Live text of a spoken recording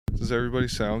Does everybody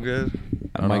sound good?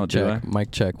 I don't know, check.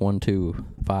 Mic check. 1, 2,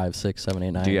 5, 6, 7,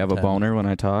 8, 9. Do you have 10. a boner when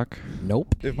I talk?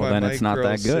 Nope. If Well, my then mic it's not that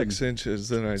girl's good. 6 inches,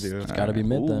 then I do. It's got to be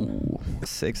mid then.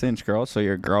 6-inch girl, so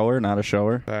you're a grower, not a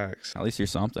shower. Facts. At least you're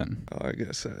something. Oh, I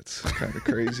guess that's kind of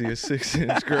crazy. A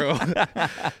 6-inch girl.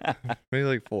 Maybe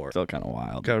like 4. Still kind of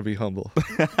wild. Gotta be humble.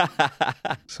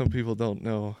 Some people don't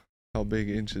know how big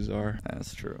inches are.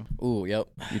 That's true. Ooh, yep.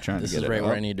 You trying This to get is it right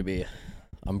where up? I need to be.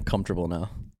 I'm comfortable now.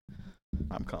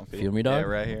 I'm comfy. Feel me, dog? Yeah,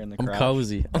 right here in the I'm crotch.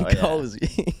 cozy. I'm Oh, yeah.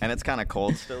 cozy. And it's kind of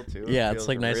cold still, too. Yeah, It it's feels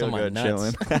like nice real on my good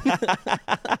nuts.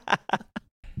 chilling.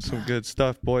 Some good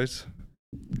stuff, boys.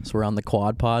 So we're on the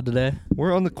quad pod today.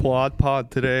 We're on the quad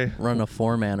pod today. Running a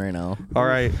 4-man right now. All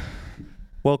right.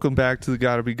 Welcome back to the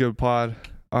Gotta Be Good pod.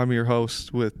 I'm your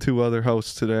host with 2 other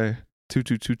hosts today.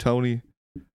 222 Tony,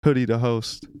 Hoodie the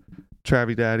host,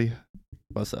 Travie Daddy.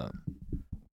 What's up?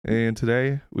 And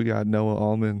today we got Noah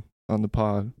Alman on the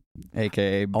pod.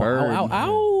 A.K.A. Ow, Burd. ow,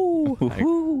 ow,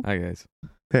 ow. Hi guys.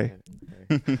 Hey,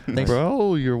 Thanks.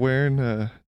 bro, you're wearing the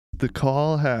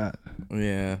call hat.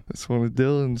 Yeah, That's one of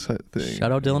Dylan's things.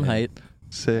 Shout out Dylan Yeah. Height.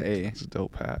 Sick. Hey. It's a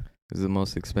dope hat. this is the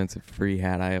most expensive free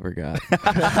hat I ever got.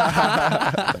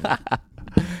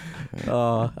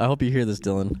 I hope you hear this,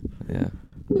 Dylan. Yeah.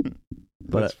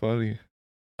 But That's funny.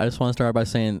 I just want to start by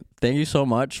saying thank you so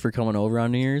much for coming over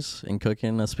on New Year's and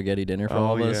cooking a spaghetti dinner for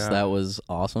all of us. yeah. That was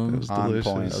awesome. It was On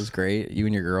delicious. point. That was great. You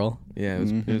and your girl. Yeah, it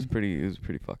was Mhm.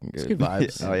 pretty fucking It's good. good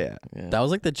vibes. Oh, yeah. Yeah. That was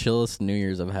like the chillest New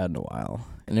Year's I've had in a while,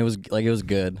 and it was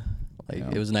good. Like Yeah.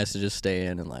 it was nice to just stay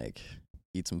in and like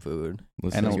eat some food.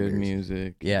 Listen And to good Year's.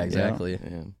 music. Yeah, exactly.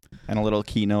 Yeah. And a little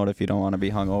keynote, if you don't want to be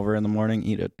hungover in the morning,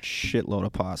 eat a shitload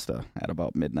of pasta at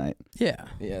about midnight. Yeah,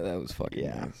 Yeah, that was fucking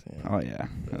Yeah. nice. Yeah. Oh, yeah.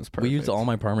 That was perfect. we used all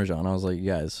my Parmesan. I was like, you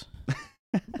guys,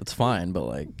 it's fine, but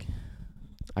like,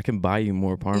 I can buy you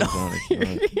more Parmesan if you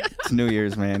want. It's New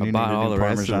Year's, man. I You bought need to all do the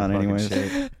rest of the Parmesan fucking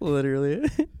anyways. shit. literally.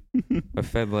 I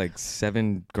fed like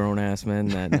 7 grown-ass men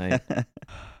that night. That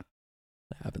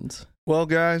happens. Well,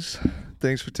 guys,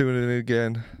 thanks for tuning in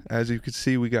again. As you can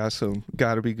see, we got some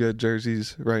Gotta Be Good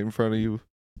jerseys right in front of you.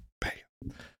 Bam.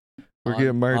 We're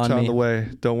getting merch on on me. the way.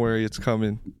 Don't worry, it's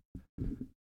coming.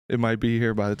 It might be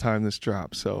here by the time this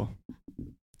drops. So,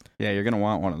 Yeah, you're going to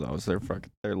want one of those.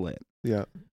 They're lit. yeah.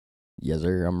 Yes,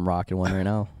 sir. I'm rocking one right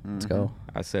now. Let's go.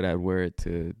 I said I'd wear it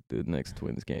to the next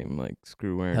Twins game. Like,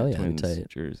 screw wearing Hell a yeah, Twins tight.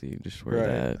 jersey. Just wear Right.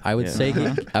 that. I would Yeah.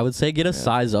 say get a Yeah.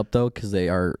 size up though, because they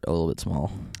are a little bit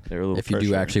small. They're a little If you for do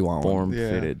sure. actually want one. form Yeah.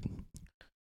 fitted.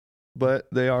 But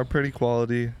they are pretty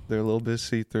quality. They're a little bit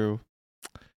see through.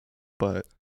 But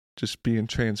just being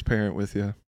transparent with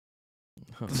you.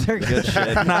 They're good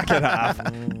shit. Knock it off.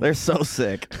 They're so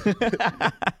sick.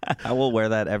 I will wear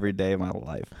that every day of my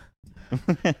life.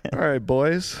 All right,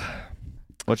 boys.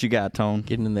 What you got, Tone?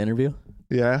 Getting in the interview.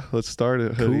 Yeah, let's start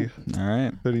it. Hoodie. All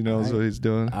right. Hoodie knows All right. what he's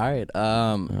doing. All right.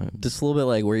 Just a little bit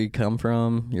like where you come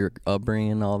from, your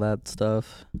upbringing, all that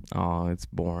stuff. Oh, it's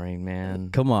boring, man.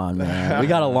 Come on, man. We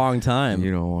got a long time.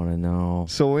 You don't want to know.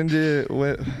 So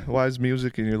why is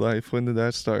music in your life? When did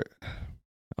that start?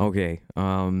 Okay.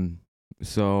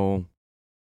 So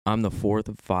I'm the 4th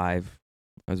of 5.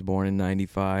 I was born in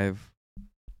 95.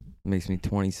 Makes me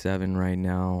 27 right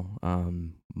now.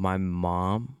 My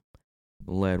mom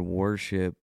led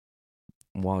worship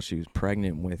while she was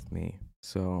pregnant with me.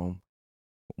 So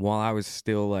while I was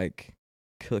still like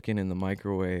cooking in the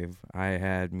microwave, I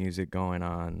had music going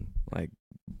on, like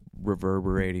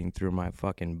reverberating through my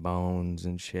fucking bones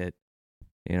and shit,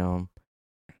 you know.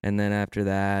 And then after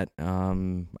that, I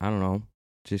don't know,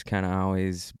 just kind of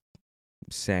always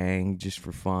sang just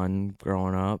for fun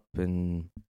growing up. And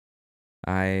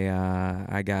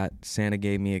Santa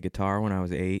gave me a guitar when I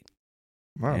was 8.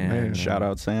 Oh, And man. Shout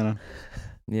out Santa.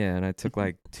 Yeah, and I took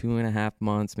like 2.5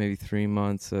 months, maybe 3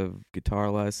 months of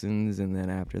guitar lessons, and then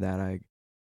after that, I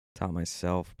taught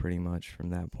myself pretty much from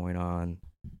that point on.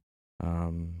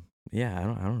 Yeah, I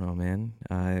don't know, man.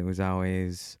 It was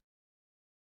always,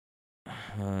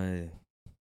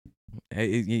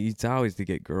 it's always to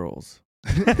get girls.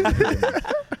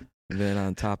 Then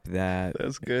on top of that,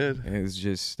 That's good. it was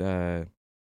just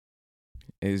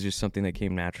something that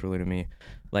came naturally to me.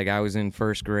 Like, I was in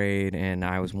 1st grade, and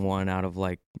I was one out of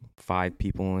like 5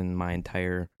 people in my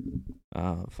entire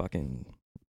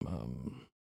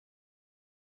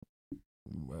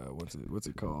what's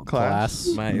it called? Class?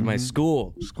 My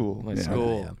school. School. My Yeah.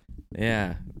 school.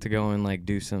 Yeah, to go and like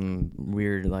do some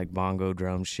weird like bongo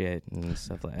drum shit and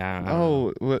stuff like that. I don't know.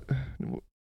 Oh, what?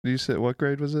 You said what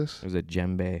grade was this? It was a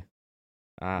djembe.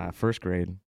 1st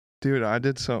grade. Dude, I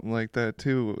did something like that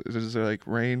too. Is there like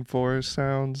rainforest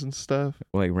sounds and stuff?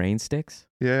 Like rain sticks?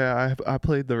 Yeah, I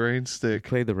played the rain stick.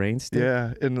 Play the rain stick.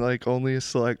 Yeah, and like only a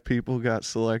select people got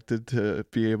selected to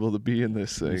be able to be in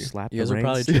this You thing. slap You the guys are rain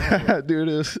probably stick. Yeah,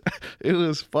 dude, it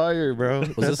was fire, bro.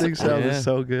 That this- thing sounded Yeah.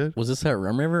 so good. Was this at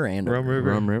Rum River and Rum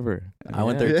River. Rum River. I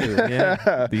went Yeah. there too.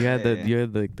 Yeah. You had Yeah. you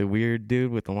had the weird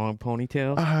dude with the long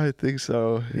ponytail. I think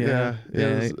so. Yeah,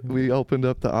 Yeah. yeah. We opened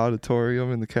up the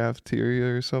auditorium in the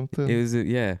cafeteria or something. It was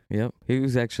yep. He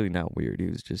was actually not weird. He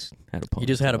was just had a ponytail. You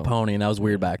just had a pony, and that was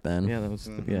weird back then. Yeah, that was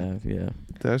Mhm. yeah.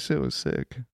 That shit was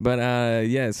sick. But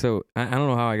yeah. So I don't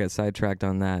know how I got sidetracked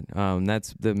on that.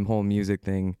 That's the whole music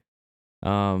thing.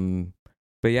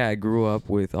 But yeah, I grew up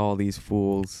with all these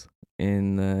fools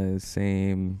in the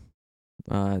same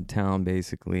town,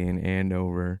 basically in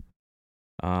Andover.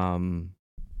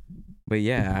 But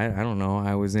yeah, I don't know.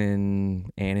 I was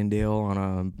in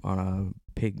Annandale on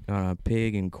a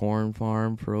pig and corn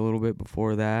farm for a little bit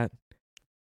before that,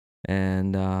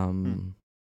 and I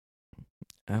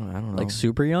don't know. Like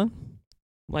super young.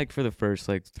 Like for the first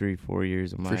like 3-4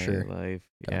 years of my For sure. life.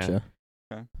 Gotcha.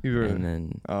 You were. And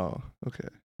then Oh, okay.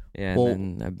 yeah, Well-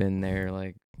 and then I've been there.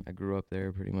 Like I grew up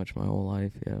there pretty much my whole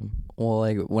life. Yeah. Well,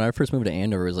 like when I first moved to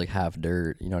Andover, it was like half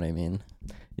dirt. You know what I mean?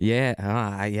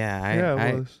 Yeah. Yeah,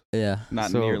 it was. Yeah.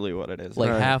 Not So- nearly what it is. Like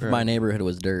Right, half my right. neighborhood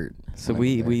was dirt. So when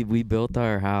I moved there. we built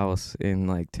our house in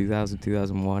like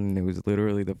 2001, and it was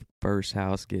literally the first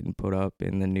house getting put up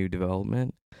in the new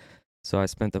development. So I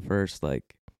spent the first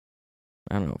like,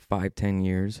 I don't know, 5-10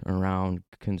 years around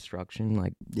construction,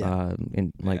 like Yeah.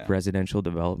 in like Yeah. residential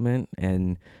development,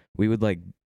 and we would like,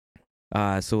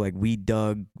 so like we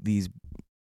dug these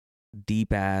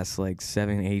deep ass like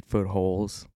 7-8 foot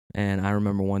holes. And I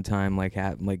remember one time like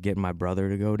getting my brother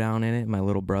to go down in it, my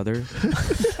little brother,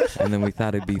 and then we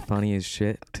thought it'd be funny as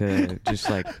shit to just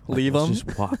like Leave let's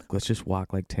him? Let's just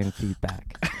walk like 10 feet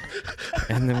back,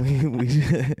 and then we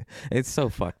it's so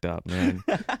fucked up, man.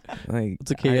 Like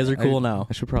It's okay. You guys are cool now.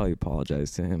 I should probably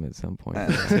apologize to him at some point.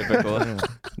 Typical.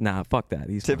 Nah, fuck that.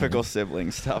 He's fine. Typical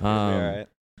sibling stuff. All right.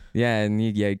 Yeah, and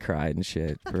he cried and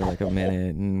shit for like a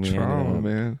minute, and we Trauma, ended up,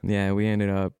 man. yeah, we ended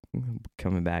up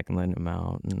coming back and letting him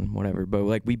out and whatever. But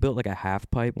like we built like a half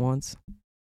pipe once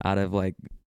out of like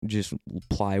just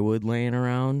plywood laying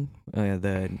around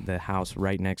the house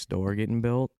right next door getting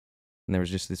built, and there was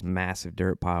just this massive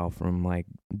dirt pile from like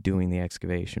doing the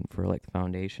excavation for like the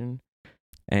foundation.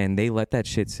 And they let that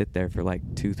shit sit there for like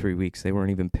 2-3 weeks. They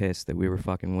weren't even pissed that we were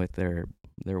fucking with their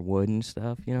wood and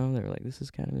stuff, you know? They were like, this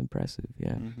is kind of impressive,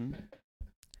 yeah. Mm-hmm.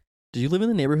 Did you live in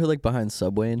the neighborhood like behind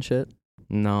Subway and shit?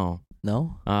 No.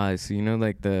 No. So you know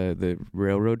like the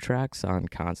railroad tracks on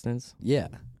Constance? Yeah.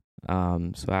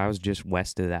 So I was just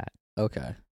west of that,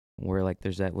 Okay. where like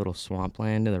there's that little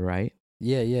swampland to the right.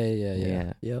 Yeah.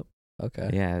 Yeah. Yep. Okay.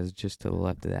 Yeah, it was just to the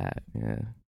left of that. Yeah.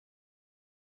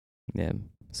 Yeah.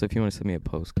 So if you want to send me a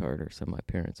postcard or send my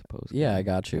parents a postcard. Yeah, I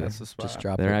got you. That's the spot. Just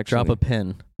drop They're drop a actually-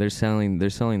 pin. They're selling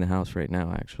the house right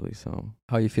now actually, so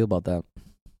How you feel about that?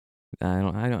 I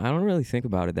don't really think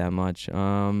about it that much.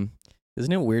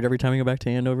 Isn't it weird every time you go back to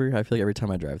Andover? I feel like every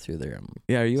time I drive through there,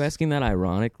 Yeah, are you asking that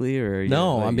ironically or are you,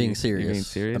 no, like, I'm being you're serious. being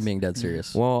serious? I'm being dead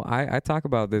serious. Well, I talk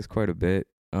about this quite a bit.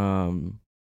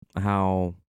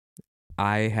 How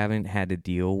I haven't had to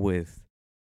deal with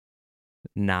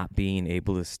not being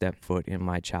able to step foot in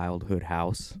my childhood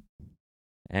house,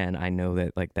 and I know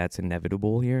that like that's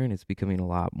inevitable here, and it's becoming a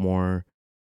lot more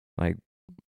like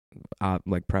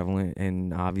prevalent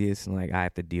and obvious, and like I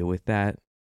have to deal with that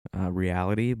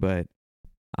reality. But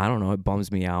I don't know, it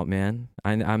bums me out, man.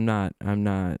 I'm not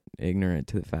ignorant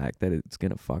to the fact that it's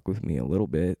gonna fuck with me a little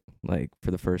bit. Like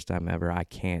for the first time ever, I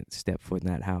can't step foot in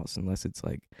that house unless it's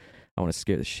like I want to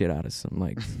scare the shit out of some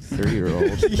like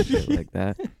 30-year-old shit like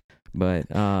that. But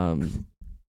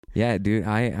yeah, dude,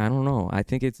 I don't know. I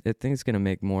think it's gonna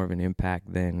make more of an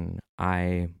impact than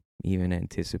I even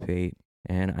anticipate.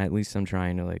 And at least I'm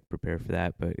trying to like prepare for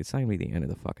that, but it's not gonna be the end of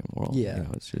the fucking world. Yeah. You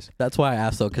know, it's just That's why I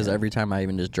asked though, because every time I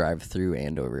even just drive through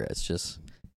Andover, it's just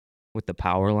with the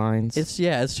power lines. it's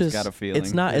just got a feeling.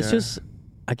 It's not. It's Yeah. just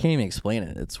I can't even explain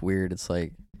it. It's weird. It's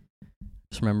like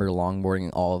just remember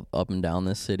longboarding all up and down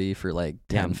this city for like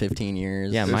 10, Yeah. 15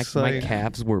 years. yeah, my It's like-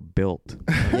 calves were built.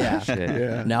 Yeah. Shit.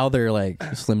 Yeah. Now they're like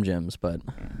Slim Jims, but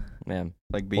Man.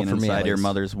 Like being for me, at inside your least.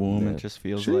 mother's womb, Yeah. it just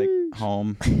feels like Sheesh.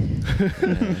 home.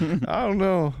 I don't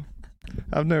know.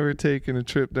 I've never taken a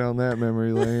trip down that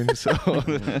memory lane, so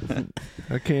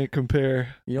I can't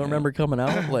compare. you don't remember coming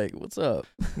out? Like, what's up?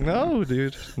 No,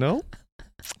 dude. No.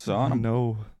 So I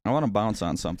No. want to bounce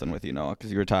on something with you, Noah,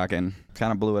 because you were talking,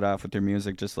 kind of blew it off with your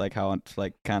music, just like how it's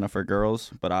like kind of for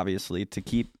girls, but obviously to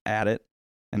keep at it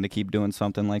and to keep doing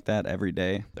something like that every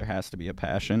day, there has to be a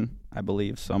passion, I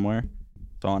believe, somewhere.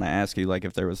 So I want to ask you, like,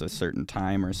 if there was a certain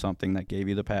time or something that gave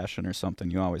you the passion or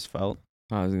something you always felt.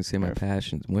 I was gonna say my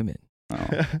passion's women. Oh,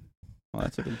 well,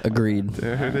 that's a good point. Agreed.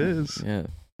 There it is. Yeah,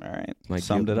 All right, my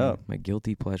summed it up. My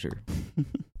guilty pleasure.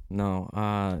 No,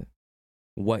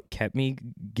 what kept me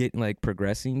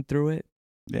progressing through it?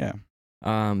 Yeah.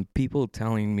 People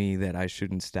telling me that I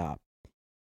shouldn't stop.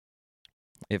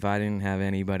 If I didn't have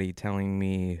anybody telling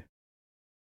me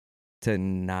to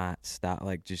not stop,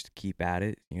 like just keep at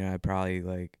it, I probably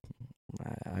would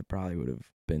have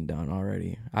been done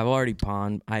already. I've already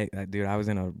pawned. Dude, I was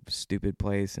in a stupid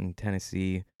place in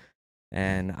Tennessee,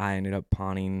 and I ended up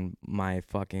pawning my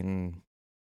fucking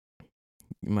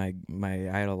I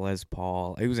had a Les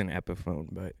Paul. It was an Epiphone,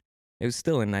 but it was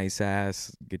still a nice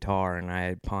ass guitar, and I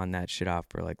had pawned that shit off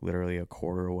for like literally a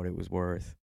quarter of what it was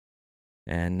worth.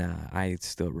 And I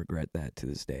still regret that to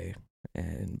this day.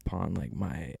 And pawn like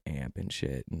my amp and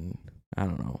shit, and I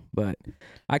don't know. But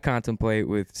I contemplate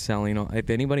with selling. If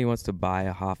anybody wants to buy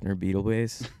a Hofner Beetle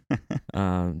bass,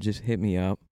 just hit me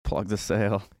up. Plug the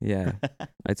sale. Yeah,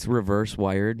 it's reverse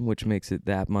wired, which makes it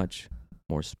that much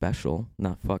more special,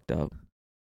 not fucked up.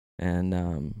 And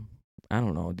I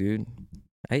don't know, dude.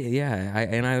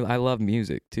 I love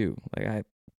music too. Like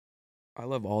I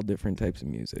love all different types of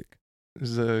music.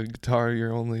 Is the guitar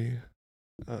your only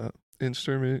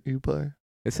instrument you play?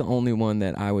 It's the only one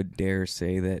that I would dare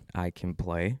say that I can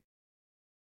play.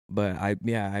 But I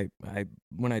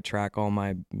when I track all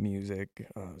my music,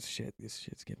 this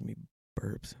shit's giving me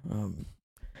burps.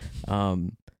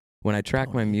 When I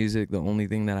track my music, the only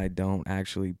thing that I don't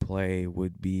actually play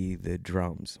would be the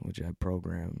drums, which I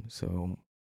program. So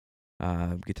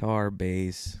guitar,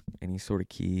 bass, any sort of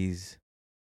keys,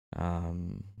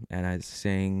 and I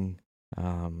sing.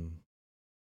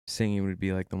 Singing would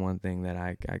be like the one thing that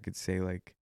I could say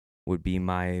like would be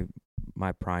my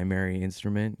primary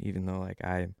instrument, even though like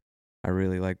I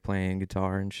really like playing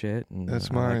guitar and shit, and That's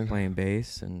I mine. like playing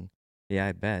bass, and yeah,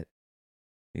 I bet.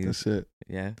 That's it.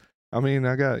 Yeah. I mean,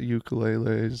 I got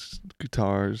ukuleles,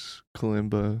 guitars,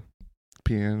 kalimba,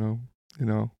 piano,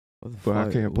 but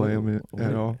I can't play them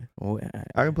at all.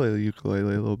 I can play the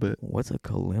ukulele a little bit. What's a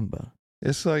kalimba?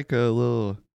 It's like a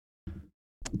little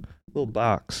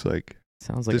box, like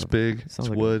Sounds like this big. It's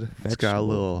like wood. It's got a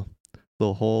little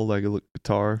hole like a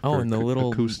guitar. Oh, and the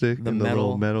little acoustic, the and the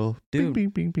little metal. Dude, bing,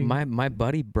 bing, bing, bing. My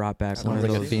buddy brought back one Sounds of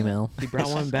like those. a female. He brought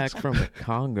one back from the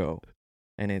Congo,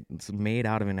 and it's made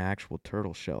out of an actual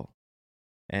turtle shell,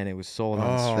 and it was sold on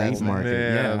the Oh, street market.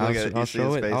 man. Yeah, Look at it. I'll You see show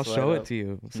his it. face I'll light show up. it to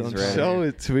you. He's ready. Show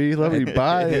it to me. Let me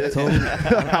buy it. Totally.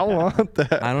 I want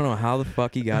that. I don't know how the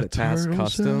fuck he got A it past turtle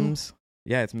customs.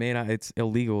 Yeah, it's made out. It's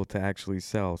illegal to actually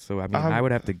sell. So I mean, I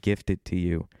would have to gift it to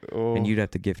you, Oh, and you'd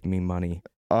have to gift me money.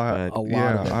 a lot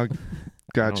of it. I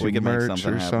got We you could make merch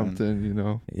something or happen.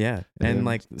 something, Yeah, and and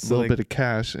like a so, little like, bit of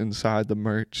cash inside the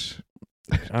merch.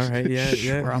 all right,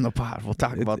 yeah. We're on the pod. We'll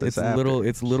talk about this it's after.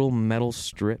 It's little metal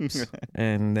strips,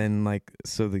 and then like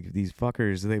so these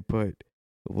fuckers, they put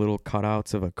little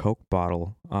cutouts of a Coke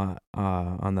bottle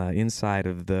on the inside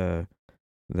of the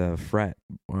fret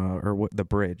or what the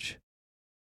bridge,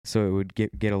 so it would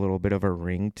get a little bit of a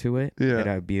ring to it. Yeah. It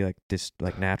would be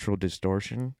like natural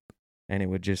distortion, and it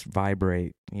would just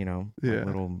vibrate, like Yeah.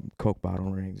 little Coke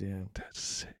bottle rings. Yeah. That's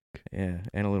sick. Yeah,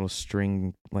 and a little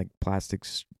string, like plastic,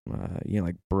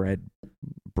 like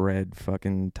bread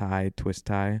fucking twist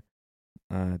tie,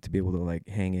 to be able to like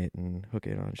hang it and hook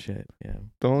it on shit. Yeah.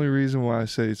 The only reason why I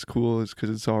say it's cool is because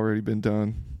it's already been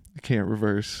done. You can't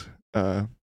reverse the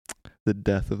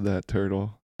death of that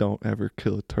turtle. Don't ever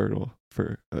kill a turtle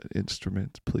for an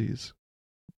instrument, please.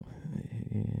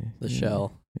 The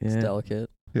shell. It's Yeah. delicate.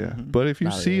 Yeah, Mhm. but if you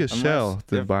Not see a really. shell, Unless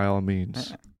then if- by all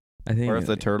means, I think. Or if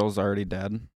the turtle's already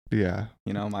dead, yeah.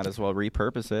 might as well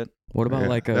repurpose it. What about Yeah,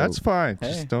 like a? that's fine.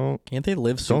 Hey. Just don't Can't they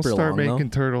live super start long making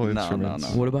turtle No, no,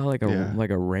 instruments. no. What about like a Yeah. like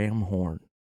a ram horn?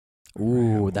 though?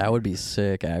 Ooh, that would be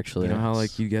sick, actually. You know how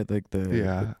like you get like the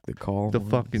Yeah. the call. The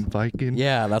horns? fucking Viking.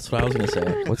 Yeah, that's what I was gonna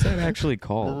say. What's that actually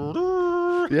called?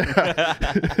 Yeah.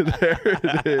 There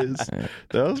it is.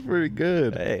 That was pretty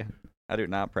good. Hey, I do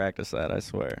not practice that, I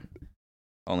swear.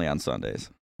 Only on Sundays.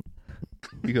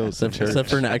 He goes to church.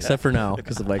 Except for now,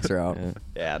 because the bikes are out. Yeah.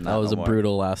 Yeah, That was no a more.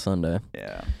 brutal last Sunday,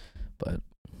 Yeah. but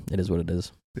it is what it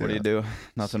is. What do you do?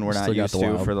 Nothing we're not Still got used the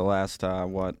to wild. for the last,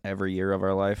 every year of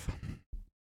our life?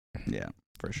 Yeah,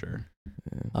 for sure.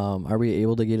 Are we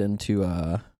able to get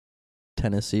into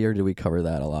Tennessee, or did we cover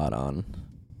that a lot on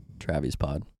Travis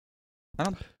pod?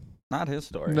 Not his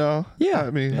story. No. Yeah, I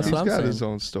mean, that's he's what I'm got saying. his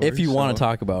own story. If you want to so-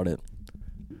 talk about it,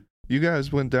 You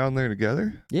guys went down there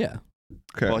together? yeah.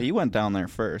 Okay. Well, he went down there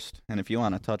first, and if you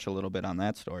want to touch a little bit on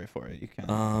that story for it, you can.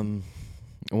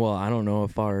 Well, I don't know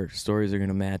if our stories are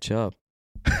gonna match up.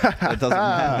 It doesn't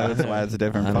matter. That's why it's a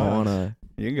different I don't pod. want to.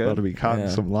 You're About to good. be caught in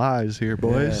Yeah. some lies here,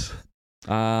 boys.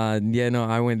 No,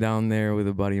 I went down there with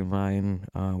a buddy of mine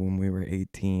when we were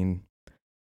 18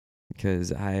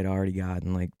 because I had already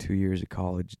gotten like 2 years of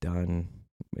college done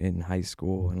in high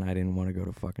school, and I didn't want to go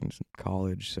to fucking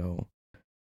college, so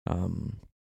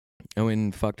I went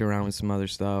and fucked around with some other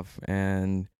stuff,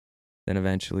 and then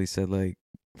eventually said like,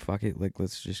 fuck it, like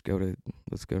let's go to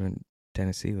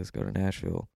Tennessee, let's go to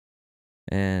Nashville.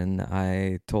 And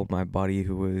I told my buddy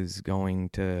who was going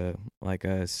to like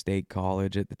a state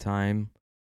college at the time,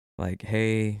 like,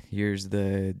 hey, here's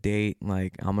the date,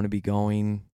 like I'm gonna be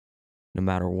going no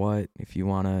matter what. If you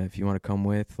wanna come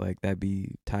with, like that'd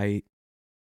be tight.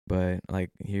 But like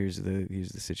here's the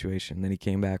situation. Then he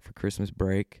came back for Christmas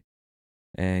break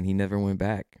and he never went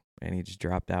back, and he just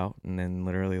dropped out. And then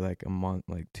literally like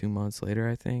 2 months later,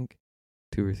 I think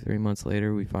 2 or 3 months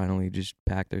later, we finally just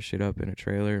packed our shit up in a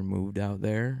trailer and moved out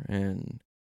there. And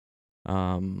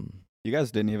You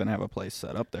guys didn't even have a place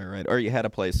set up there, right? Or you had a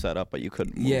place set up, but you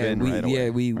couldn't move in right away. Yeah,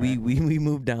 we right?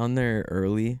 moved down there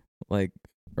early, like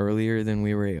earlier than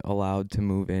we were allowed to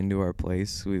move into our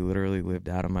place. We literally lived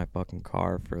out of my fucking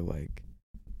car for like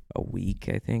a week,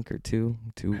 I think, or 1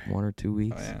 or 2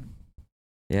 weeks. Oh, yeah.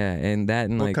 Yeah, and that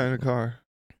and What like kind of car?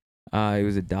 it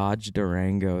was a Dodge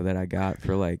Durango that I got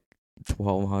for like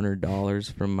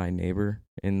 $1,200 from my neighbor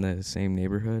in the same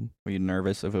neighborhood. Were you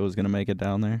nervous if it was going to make it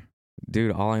down there?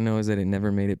 Dude, all I know is that it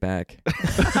never made it back.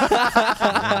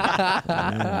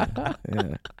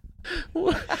 Yeah.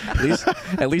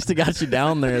 At least it got you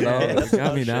down there, though. Yeah, it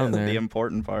got me down there. The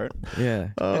important part. Yeah.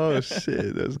 Oh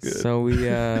shit, that's good. So we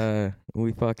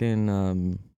fucking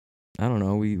I don't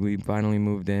know, we finally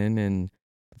moved in, and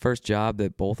the first job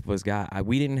that both of us got,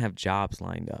 we didn't have jobs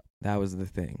lined up. That was the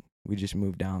thing. We just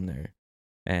moved down there,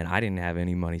 and I didn't have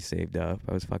any money saved up.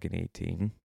 I was fucking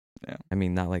 18. Yeah. I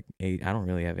mean, not like 8. I don't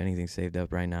really have anything saved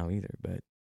up right now either, but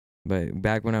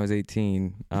back when I was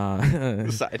 18,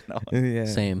 Side note. yeah.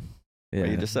 Same. Yeah.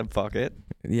 You just said fuck it.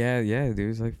 Yeah, dude.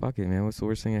 It's like, fuck it, man. What's the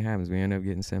worst thing that happens? We end up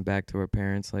getting sent back to our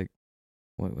parents, like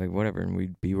whatever, and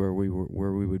we'd be where we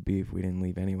would be if we didn't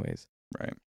leave anyways.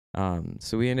 Right.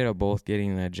 So we ended up both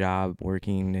getting a job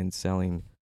working and selling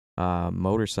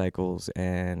motorcycles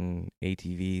and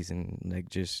ATVs and like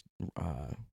just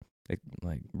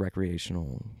like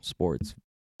recreational sports,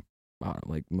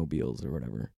 like mobiles or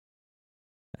whatever.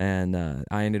 And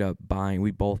I ended up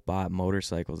we both bought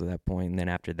motorcycles at that point, and then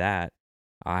after that,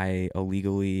 I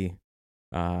illegally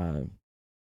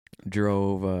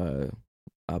drove a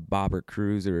bobber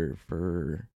cruiser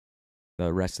for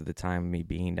the rest of the time of me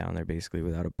being down there, basically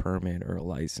without a permit or a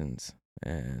license,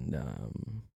 and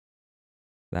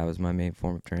that was my main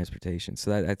form of transportation. So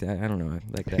that I don't know,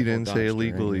 like that He didn't whole say Dodge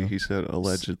illegally. Durango. He said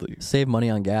allegedly. Save money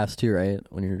on gas too, right?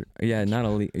 When you're Yeah, not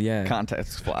yeah.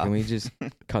 Context flop. Can we just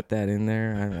cut that in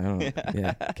there? I don't. Yeah.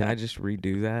 Yeah. Can I just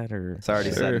redo that or? It's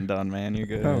already said Sure. and done, man. You're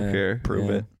good. I don't care. Prove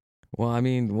Yeah. it. Well, I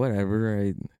mean,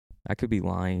 whatever. I could be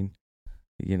lying.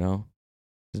 You know,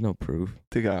 there's no proof.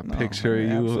 They got a No, picture of you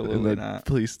in absolutely the not.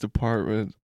 police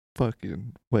department,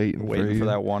 fucking waiting for Waiting you. for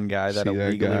that one guy that See that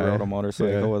illegally guy. rode a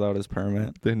motorcycle Yeah. without his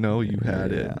permit. They know you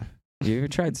had it. Yeah. You ever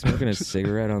tried smoking a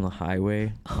cigarette on the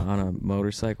highway on a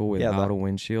motorcycle without a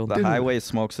windshield? The Dude. highway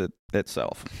smokes it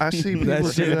itself. I see people That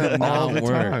do shit that does all not the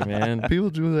work, time, man. People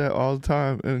do that all the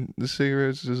time, and the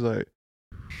cigarettes just like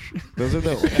Those are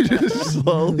just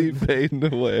slowly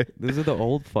fading away. Those are the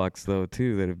old fucks though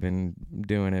too that have been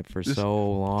doing it for Just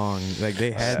so long. Like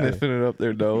they had to, Sniffing it up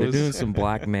their they're nose. doing some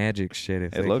black magic shit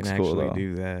if It they looks can cool, actually though.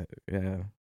 do that.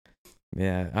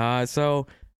 Yeah. So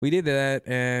we did that,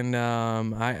 and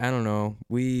I don't know.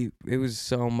 It was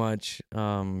so much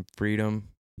freedom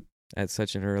at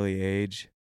such an early age,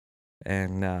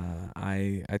 and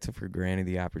I took for granted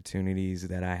the opportunities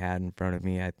that I had in front of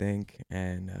me, I think.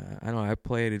 And I don't know, I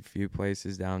played at a few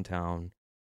places downtown,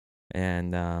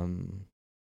 and I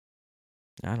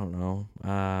don't know,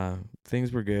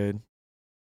 things were good,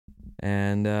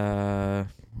 and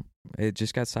it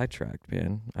just got sidetracked,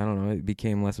 man. I don't know, it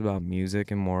became less about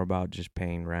music and more about just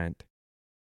paying rent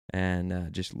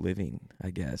and just living,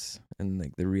 I guess, and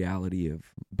like the reality of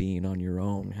being on your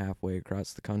own halfway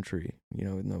across the country, you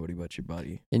know, with nobody but your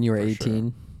buddy. and you were For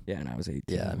 18. Yeah, and I was 18.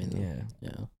 Yeah, I mean, yeah.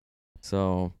 Yeah.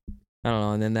 So I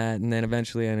don't know, and then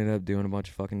eventually I ended up doing a bunch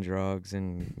of fucking drugs,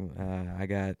 and I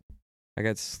got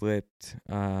slipped.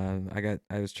 I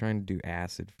was trying to do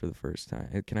acid for the first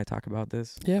time. Can I talk about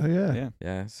this? Yeah. Oh yeah. Yeah.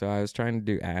 Yeah. So I was trying to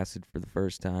do acid for the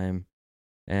first time,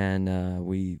 and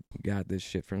we got this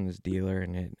shit from this dealer,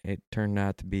 and it turned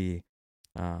out to be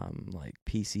like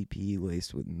PCP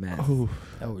laced with meth. Oh,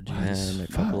 jeez. And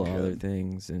a couple of Fuck. other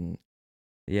things. And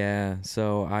yeah,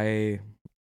 so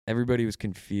everybody was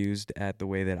confused at the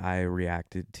way that I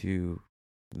reacted to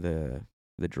the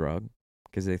drug,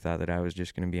 because they thought that I was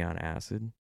just going to be on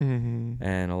acid. Mm-hmm.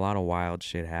 And a lot of wild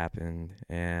shit happened,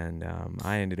 and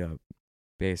I ended up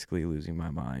basically losing my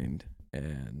mind.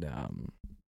 And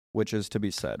Which is to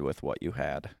be said with what you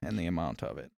had and the amount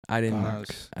of it. I didn't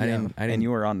And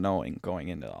you were unknowing going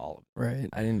into all of it. Right.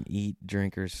 I didn't eat,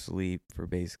 drink, or sleep for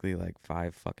basically like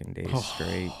 5 fucking days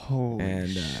straight. Holy And,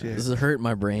 shit. This is hurt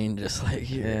my brain just like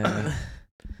Yeah.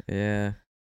 Yeah.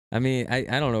 I mean, I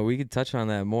don't know. We could touch on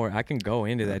that more. I can go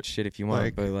into that shit if you want,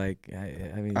 Like, but like,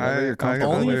 I mean,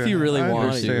 Only if you really I want to.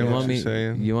 understand You what want you're me-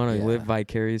 saying. you want to Yeah. live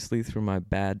vicariously through my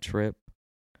bad trip?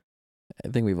 I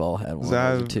think we've all had one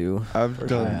I've- or two. I've Or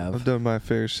done I have. I've done my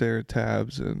fair share of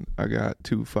tabs, and I got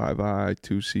 2,5-I,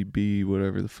 2CB,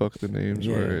 whatever the fuck the names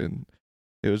Yeah. were, and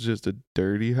it was just a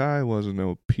dirty high. It wasn't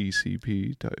no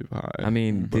PCP type high. I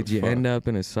mean, But did you fuck. end up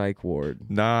in a psych ward?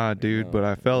 Nah, dude, No, but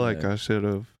I felt like yeah. I should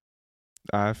have.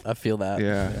 I feel that.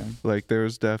 Yeah, like there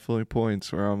was definitely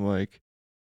points where I'm like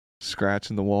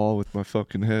scratching the wall with my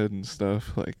fucking head and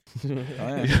stuff. Like, you know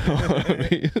what I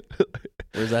mean?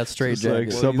 Where's that straight Just like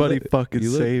jacket? Well, somebody you look- fucking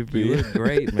save me. You look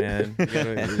great, man.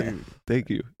 You Thank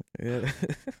you. yeah.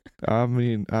 I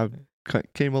mean, I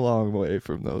came a long way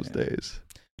from those days.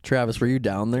 Travis, were you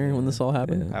down there when this all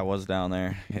happened? Yeah. I was down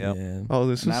there. Yep. Yeah. Oh,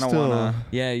 this And is I don't still. wanna-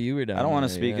 Yeah, you were down I don't want to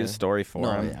there, speak yeah. his story for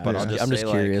No, him, yeah, but yeah. I'll just I'm say, just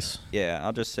like, curious. yeah,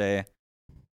 I'll just say,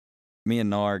 me and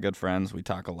Noah are good friends. We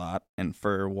talk a lot, and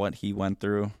for what he went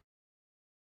through,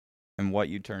 and what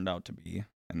you turned out to be,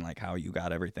 and like how you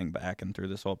got everything back and through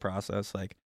this whole process,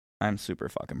 like, I'm super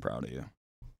fucking proud of you.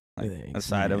 Like, Thanks,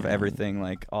 aside of man. everything,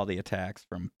 like all the attacks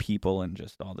from people and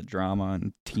just all the drama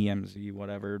and TMZ,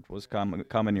 whatever was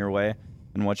coming your way,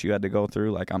 and what you had to go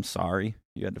through, like, I'm sorry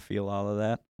you had to feel all of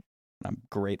that. I'm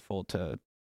grateful to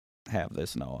have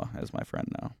this Noah as my friend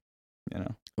now. You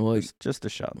know, Well, just to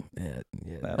shut yeah.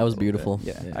 That a was little beautiful. bit.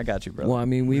 Yeah, Yeah. I got you, brother. Well, I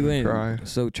mean, we Gonna cry. went.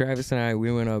 So Travis and I,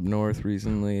 we went up north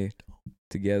recently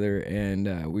together,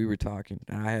 and we were talking.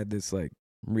 And I had this like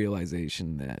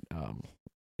realization that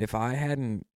if I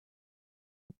hadn't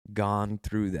gone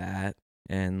through that,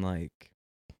 and like,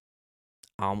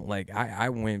 I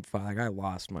went like I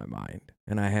lost my mind,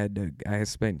 and I had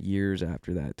spent years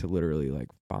after that to literally like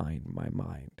find my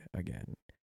mind again.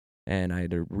 And I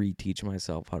had to reteach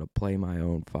myself how to play my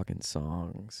own fucking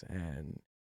songs and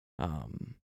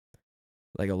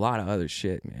like a lot of other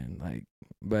shit, man. Like,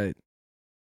 but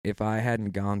if I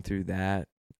hadn't gone through that,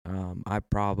 I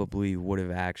probably would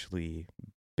have actually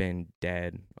been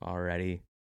dead already.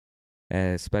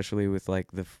 Especially with like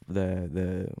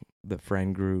the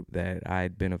friend group that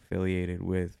I'd been affiliated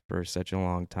with for such a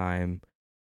long time,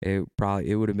 it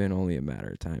would have been only a matter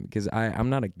of time, because I'm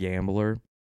not a gambler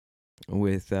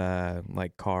with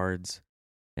like cards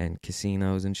and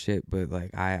casinos and shit, but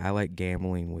like I like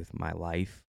gambling with my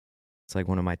life. It's like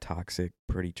one of my toxic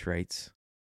pretty traits.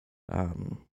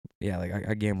 Yeah, like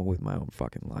I gamble with my own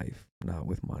fucking life, not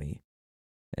with money.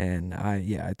 And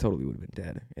I totally would have been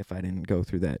dead if I didn't go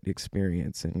through that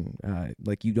experience. And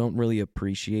like, you don't really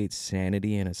appreciate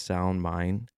sanity in a sound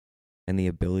mind and the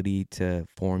ability to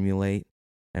formulate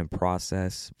and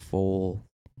process full,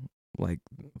 like,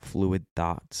 fluid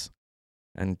thoughts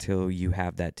until you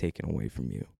have that taken away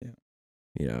from you. Yeah.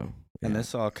 You know? And Yeah.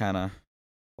 this all kind of,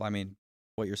 well, I mean,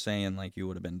 what you're saying, like, you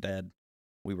would have been dead.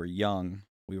 We were young.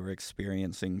 We were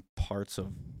experiencing parts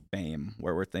of fame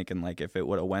where we're thinking, like, if it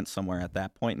would have went somewhere at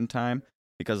that point in time,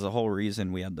 because the whole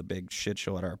reason we had the big shit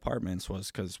show at our apartments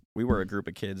was because we were a group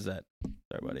of kids that,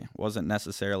 everybody, wasn't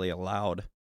necessarily allowed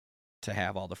to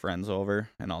have all the friends over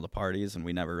and all the parties, and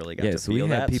we never really got to so we feel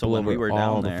had that. people So when over we were all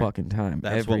down the there, fucking time.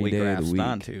 that's every what we day of the grasped week.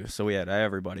 onto. So we had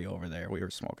everybody over there. We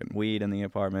were smoking weed in the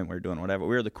apartment. We were doing whatever.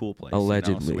 We were the cool place.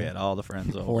 Allegedly. So we had all the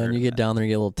friends over. Well, and you get down there, you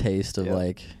get a little taste of Yep.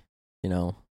 like, you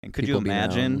know, And could you people being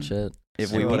out and imagine shit.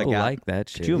 if Yeah, we would have people got? like that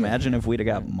shit. Could you imagine if we'd have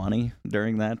got Yeah. money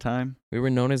during that time? We were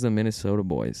known as the Minnesota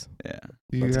Boys. Yeah.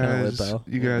 You That's kinda lit, guys, though.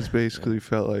 you guys basically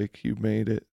felt like you made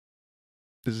it,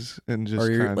 and just Or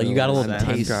you're- kind like, of you got a little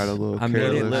taste. got a little I made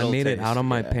it. careless. I made it out of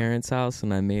my yeah. parents' house,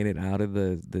 and I made it out of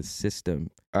the system.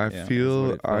 I Yeah, that's feel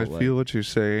what it I felt feel like. what you're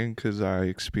saying, because I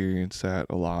experienced that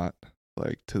a lot.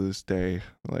 Like, to this day,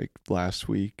 like last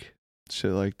week,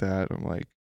 shit like that. I'm like,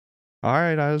 all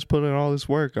right, I just put in all this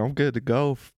work. I'm good to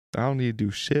go. I don't need to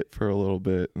do shit for a little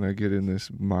bit. And I get in this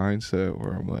mindset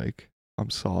where I'm like, I'm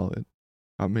solid.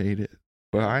 I made it.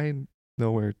 But I ain't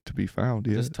nowhere to be found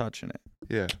yet. Just touching it.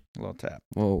 Yeah. A little tap.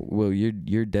 Well,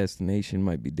 your destination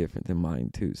might be different than mine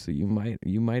too. So you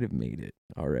might have made it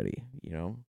already. You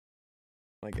know,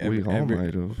 like We all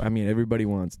might have. I mean, everybody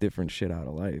wants different shit out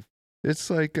of life. It's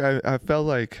like I felt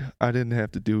like I didn't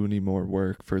have to do any more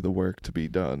work for the work to be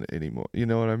done anymore. You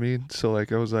know what I mean? So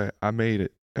like I was like, I made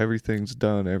it. Everything's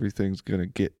done. Everything's gonna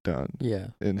get done. Yeah.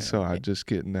 And so I just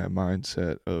get in that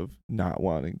mindset of not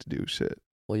wanting to do shit.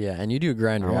 Well, yeah, and you do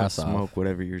grind your I ass smoke off.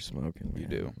 whatever you're smoking. You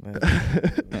man.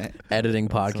 do. Editing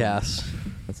That sounds- podcasts.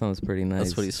 That sounds pretty nice.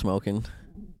 That's what he's smoking.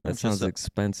 That It's sounds just a-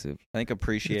 expensive. I think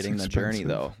appreciating the journey expensive.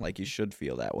 though, like you should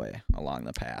feel that way along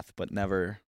the path, but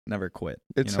never quit.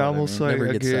 It's You know what I almost mean? like Never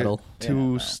I get get settled. too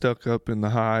Yeah, no. stuck up in the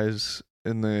highs,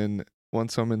 and then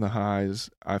once I'm in the highs,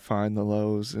 I find the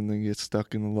lows, and then get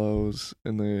stuck in the lows,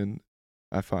 and then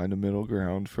I find a middle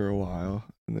ground for a while,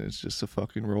 and then it's just a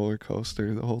fucking roller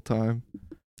coaster the whole time.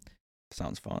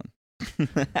 Sounds fun.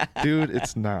 Dude,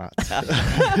 it's not.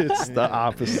 It's the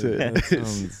opposite. That It's-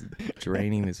 sounds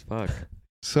draining as fuck.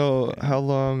 So, how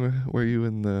long were you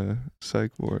in the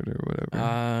psych ward or whatever?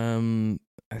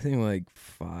 I think like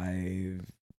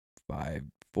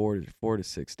 4 to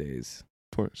 6 days.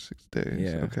 4 to 6 days.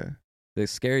 Yeah. Okay. The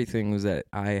scary thing was that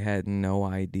I had no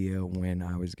idea when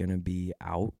I was gonna be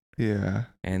out, Yeah.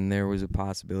 and there was a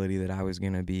possibility that I was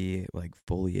gonna be like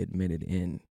fully admitted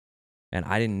in, and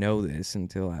I didn't know this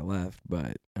until I left.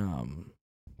 But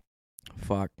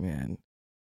fuck, man,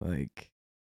 like,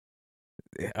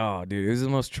 oh, dude, it was the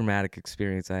most traumatic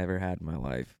experience I ever had in my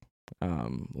life.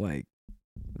 Like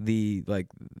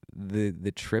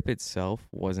the trip itself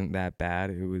wasn't that bad.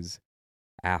 It was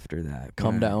after that.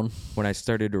 Come down. When I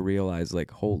started to realize, like,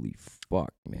 holy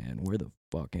fuck, man, where the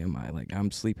fuck am I? Like,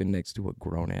 I'm sleeping next to a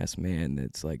grown-ass man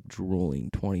that's, like, drooling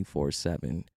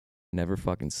 24/7, never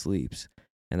fucking sleeps.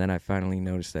 And then I finally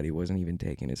noticed that he wasn't even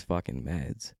taking his fucking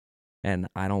meds. And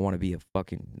I don't want to be a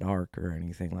fucking narc or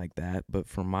anything like that, but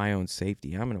for my own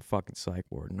safety, I'm in a fucking psych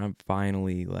ward, and I'm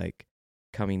finally, like,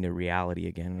 coming to reality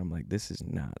again, and I'm like, this is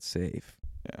not safe.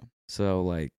 Yeah. So,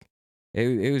 like,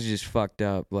 it was just fucked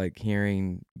up, like,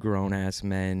 hearing grown-ass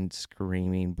men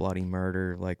screaming bloody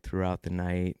murder, like, throughout the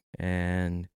night,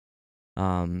 and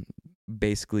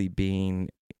basically being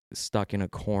stuck in a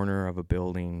corner of a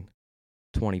building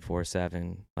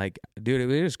 24/7. Like, dude,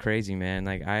 it was crazy, man.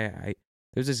 Like,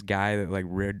 there's this guy that, like,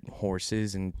 rode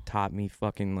horses and taught me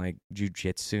fucking, like,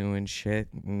 jujitsu and shit,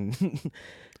 and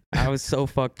I was so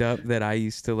fucked up that I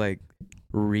used to, like,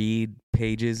 read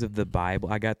pages of the Bible.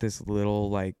 I got this little,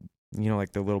 like, you know,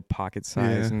 like the little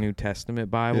pocket-sized Yeah. New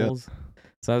Testament Bibles.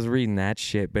 So I was reading that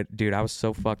shit. But, dude, I was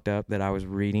so fucked up that I was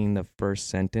reading the first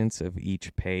sentence of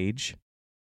each page.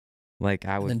 Like,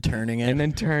 I And was... then turning it. And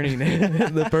then turning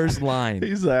it, the first line.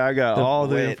 He's like, I got The- all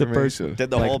the wait, the first- information. Did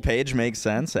the Like, whole page make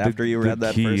sense after you read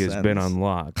that the key first has sentence? been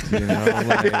unlocked, you know?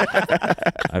 Like,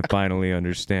 I finally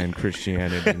understand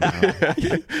Christianity now.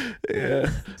 Yeah.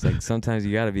 It's like sometimes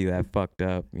you got to be that fucked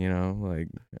up, you know? Like,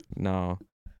 no.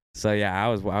 So yeah, I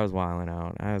was wilding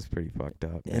out. I was pretty fucked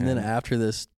up. And then man. after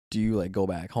this, do you like go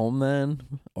back home then,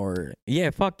 or yeah,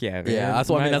 fuck yeah, man. yeah? That's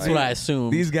what I mean. That's what I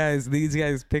assumed. These guys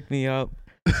picked me up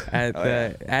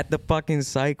at the fucking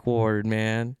psych ward,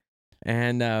 man.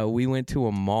 And we went to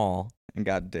a mall. And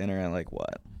got dinner at like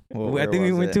what? I think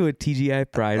we went to a TGI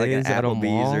Fridays like an at a Applebee's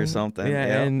mall or something.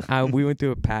 Yeah, Yep. and we went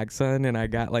to a PacSun, and I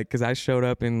got like, cause I showed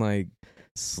up in like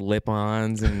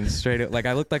slip-ons and straight up, like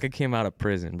I looked like I came out of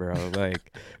prison, bro.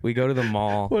 Like we go to the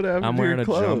mall. What happened I'm to wearing your a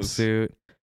clothes? jumpsuit.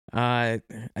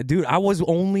 Dude, I was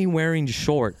only wearing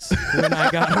shorts when I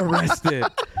got arrested.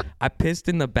 I pissed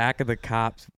in the back of the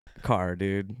cop's car,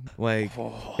 dude. Like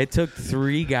it took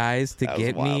 3 guys to That was a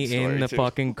get wild me in story, the too.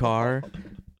 fucking car.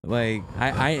 Like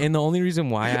I and the only reason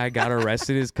why I got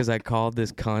arrested is because I called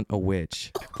this cunt a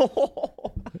witch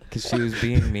because she was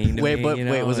being mean to me. wait, but you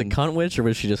know, wait, was it and- cunt witch or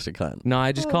was she just a cunt? No,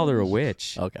 I just called her a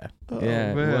witch. Okay. Oh,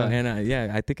 Yeah, man. well,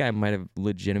 and I think I might have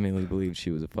legitimately believed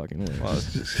she was a fucking witch. Well,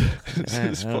 This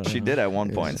I don't she know. did at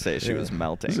one point say she Yeah. was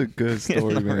melting. is a good story,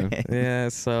 in the man. rain. Yeah,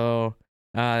 so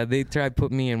they tried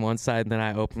putting me in one side, and then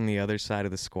I opened the other side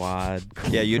of the squad.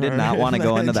 Yeah, you did not want to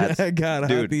go into that. I got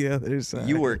Dude, out the other side.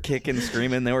 You were kicking,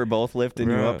 screaming. They were both lifting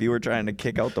you Bro. up. You were trying to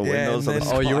kick out the Yeah, windows and of the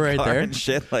then- Oh, you were right squad car there? and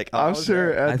shit. Like I I'm was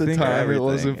sure there. at the think time it everything.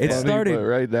 wasn't It funny, started- but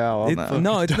right now, I'm not.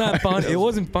 No, it's not funny. It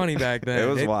wasn't funny back then.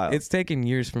 It was wild. It's taken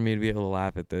years for me to be able to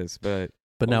laugh at this, but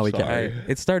But now I'm we can. sorry.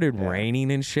 it started Yeah.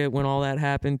 raining and shit when all that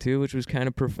happened too, which was kind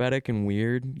of prophetic and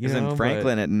weird. You Because know, in but-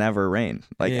 Franklin, it never rained.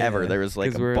 Like Yeah, ever. There was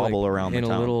like 'cause a we're, bubble around in the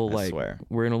a town. little I like swear.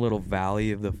 we're in a little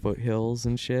valley of the foothills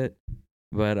and shit.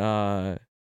 But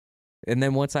and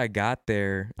then once I got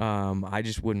there, I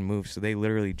just wouldn't move, so they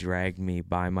literally dragged me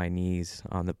by my knees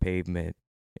on the pavement,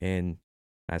 and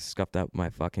I scuffed up my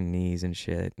fucking knees and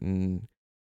shit. And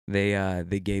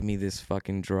they gave me this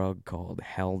fucking drug called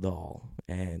Haldol,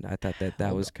 and I thought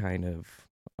that was kind of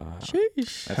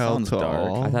Sheesh. That sounds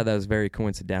dark. I thought that was very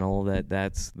coincidental that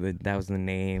that was the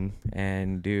name.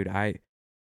 And dude, I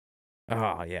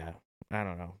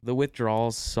don't know. The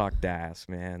withdrawals sucked ass,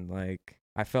 man. Like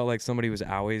I felt like somebody was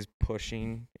always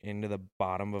pushing into the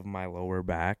bottom of my lower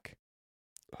back,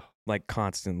 like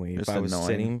constantly. Just if I was annoying.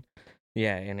 sitting,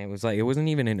 yeah, and it was like it wasn't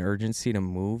even an urgency to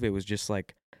move. It was just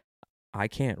like I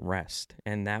can't rest,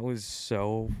 and that was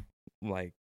so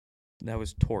like that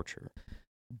was torture.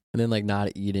 And then like not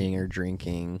eating or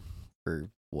drinking for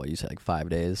what you said, like 5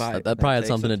 days. That that probably had takes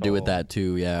something a to do with toll. that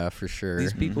too. Yeah, for sure.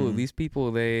 These Mhm.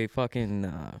 people, they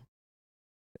fucking,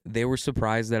 they were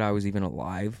surprised that I was even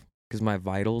alive because my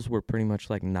vitals were pretty much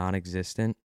like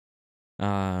non-existent.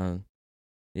 Yeah,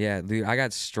 dude, I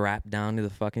got strapped down to the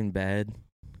fucking bed,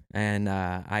 and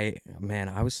I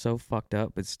was so fucked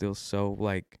up, but still so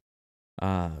like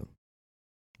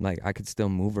I could still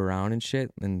move around and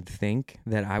shit, and think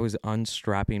that I was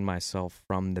unstrapping myself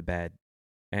from the bed.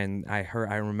 And I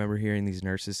remember hearing these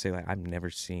nurses say like, I've never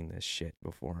seen this shit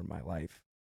before in my life.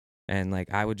 And like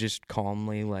I would just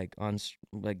calmly like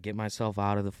get myself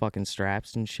out of the fucking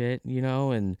straps and shit, you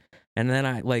know, and then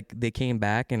I like they came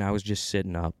back and I was just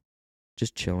sitting up,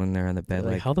 just chilling there on the bed,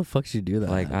 like how the fuck did you do that?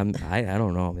 like I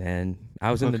don't know, man.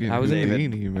 I was Fucking into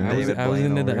Houdini, man. David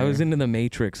Blaine over I was here. into the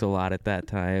Matrix a lot at that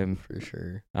time. for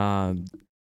sure.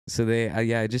 So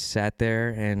I just sat there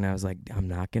and I was like, I'm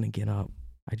not gonna get up.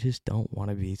 I just don't want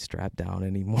to be strapped down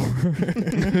anymore.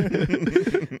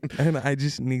 And I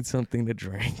just need something to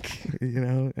drink, you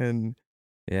know? And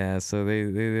yeah, so they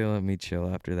let me chill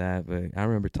after that. But I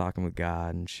remember talking with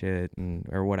God and shit,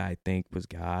 or what I think was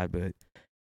God. But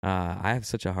I have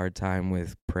such a hard time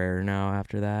with prayer now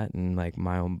after that, and like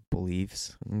my own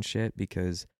beliefs and shit,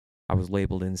 because I was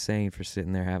labeled insane for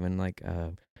sitting there having like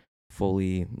a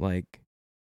fully like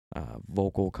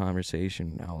vocal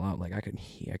conversation out loud. Like I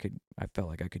felt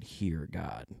like I could hear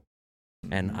God,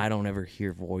 and I don't ever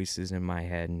hear voices in my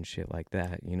head and shit like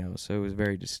that, you know. So it was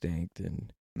very distinct,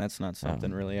 and That's not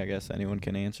something really, I guess, anyone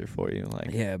can answer for you. Like,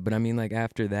 yeah. But I mean, like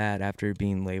after that, after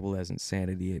being labeled as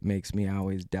insanity, it makes me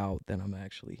always doubt that I'm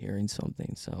actually hearing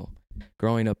something. So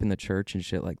growing up in the church and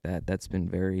shit like that, that's been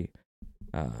very,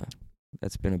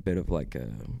 that's been a bit of like a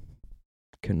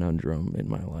conundrum in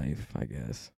my life, I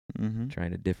guess. mm-hmm.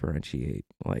 Trying to differentiate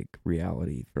like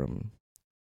reality from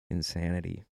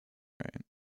insanity.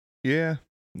 Yeah,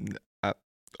 I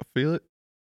feel it.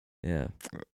 Yeah.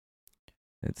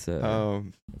 It's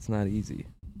it's not easy.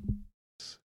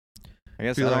 I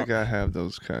guess feel I like don't. I have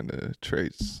those kind of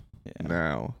traits Yeah.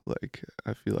 now. Like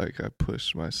I feel like I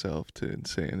push myself to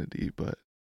insanity, but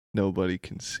nobody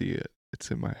can see it.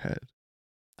 It's in my head.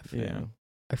 Yeah.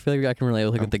 I feel like I can relate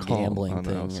with, like, I'm with the calm gambling on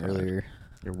the thing outside. earlier.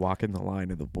 You're walking the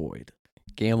line of the void.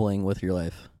 Gambling with your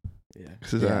life. Yeah.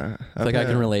 Cause Yeah. I've Like I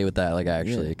can had- relate with that, like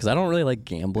actually, Yeah. because I don't really like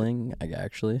gambling. Like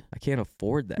actually, I can't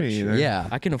afford that Me shit. either. yeah,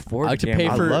 I can afford I like to gamble pay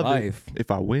my for- I love life. it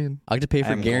if I win. I like to pay for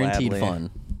I'm guaranteed gladly-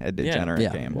 fun. A degenerate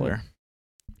Yeah. gambler.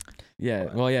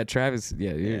 Yeah. Well, yeah, Travis,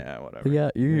 yeah, Yeah, whatever. But yeah,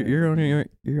 you're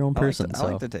your own person. I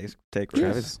like so to take Yeah.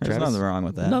 risks. There's Travis- nothing wrong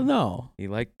with that. no. he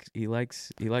likes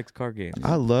card games.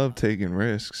 I love taking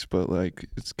risks, but like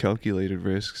it's calculated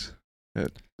risks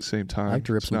at the same time. I like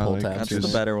to rip It's some not pull like tabs. That's just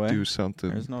the better way. do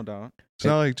something. There's no doubt. It's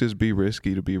not like just be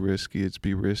risky to be risky. It's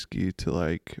be risky to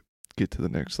like get to the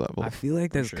next level. I feel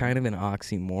like For that's sure. kind of an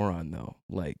oxymoron though.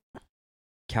 Like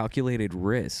calculated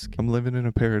risk. I'm living in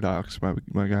a paradox,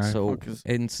 my guy. So Well, 'cause-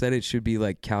 instead it should be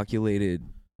like calculated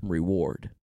reward.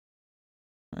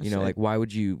 I You know, say- like why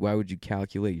would you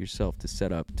calculate yourself to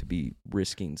set up to be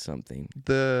risking something?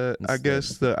 I Instead-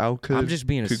 guess the outcome I'm just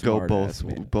being a could go smart ass,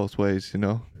 man. both ways, you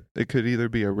know. It could either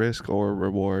be a risk or a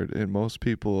reward, and most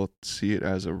people see it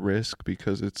as a risk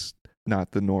because it's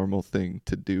not the normal thing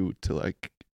to do, to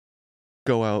like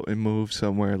go out and move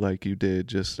somewhere like you did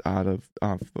just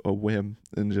off a whim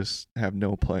and just have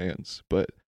no plans.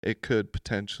 But it could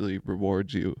potentially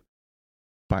reward you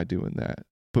by doing that.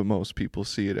 But most people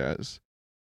see it as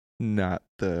not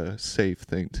the safe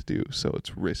thing to do, so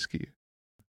it's risky.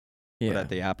 But at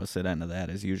the opposite end of that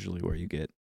is usually where you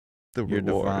get The your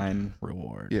reward. divine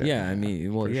reward. Yeah. Yeah, I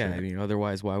mean, well, for yeah, sure. I mean,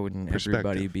 otherwise, why wouldn't everybody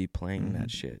Perspective. be playing that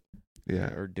Mhm. shit?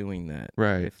 Yeah. Or doing that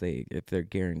Right. if they're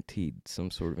guaranteed some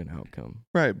sort of an outcome.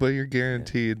 Right, but you're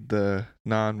guaranteed the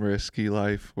non-risky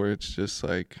life where it's just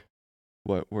like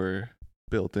what we're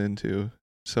built into.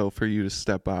 So for you to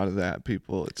step out of that,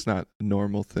 it's not a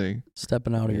normal thing.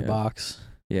 Stepping out of your Yeah. box.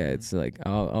 Yeah, it's like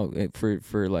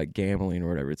for like gambling or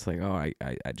whatever. It's like, oh, I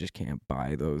just can't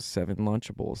buy those 7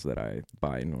 Lunchables that I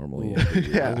buy normally. Every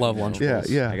year, Yeah. I love you know? Lunchables.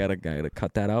 Yeah. I gotta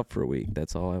cut that out for a week.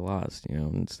 That's all I lost,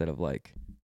 instead of like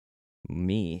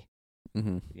me,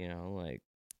 like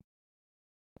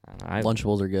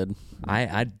Lunchables are good.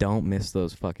 I don't miss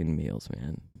those fucking meals,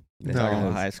 man. You're talking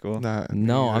about high school?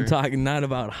 No, I'm talking not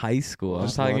about high school. I'm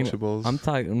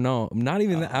talking no, not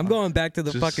even that. I'm going back to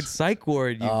the fucking psych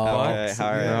ward, you fucks.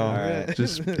 Okay, all right.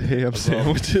 Just ham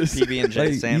sandwiches.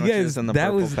 PB&J sandwiches and the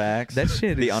purple packs. That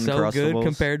shit the is so good Uncrustables.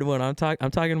 compared to what I'm talking.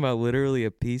 I'm talking about literally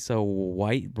a piece of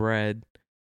white bread.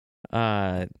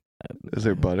 Is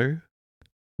there butter?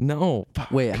 No.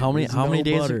 Wait, how many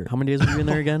days? butter. How many days were you in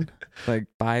there again? Like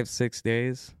 5-6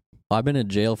 days. I've been in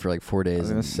jail for like 4 days,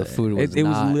 and the food was It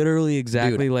was not- literally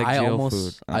exactly Dude, like I jail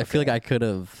almost, food. I feel like I could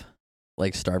have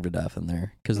like starved to death in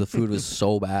there because the food was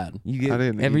so bad. You I get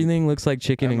didn't everything looks like I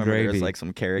chicken and remember there gravy. was like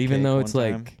some carrot even cake though one it's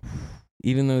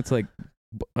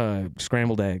time.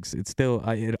 scrambled eggs, it's still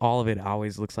all of it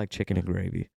always looks like chicken and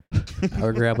gravy. I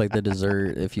would grab like the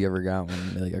dessert if you ever got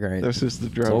one. Like, all right, That's just the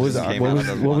drugs. What was- Came what out was-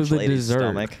 of what was the lunch lady's dessert?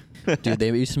 stomach. dude,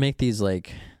 they used to make these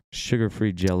like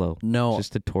Sugar-free Jello, no.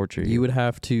 just to torture You would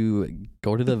have to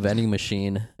go to the vending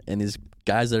machine, and these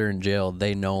guys that are in jail,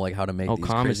 they know like how to make these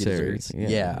crazy commissary. desserts.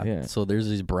 Yeah. So there's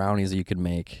these brownies that you could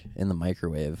make in the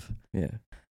microwave. Yeah.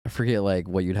 I forget like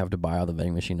what you'd have to buy out of the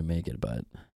vending machine to make it, but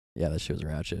yeah, that shit was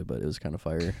ratchet, but it was kind of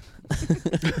fire.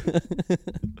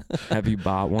 Have you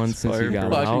bought one since you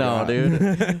got Fuck out? no,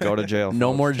 dude. Go to jail. No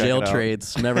folks. more Check jail it out.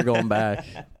 trades. Never going back.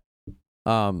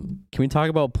 Can we talk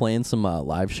about playing some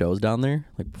live shows down there,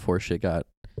 like before shit got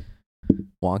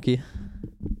wonky?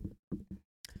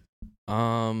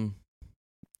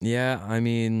 Yeah, I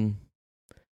mean,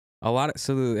 a lot of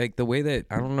like the way that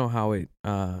I don't know how it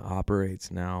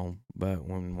operates now, but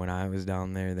when I was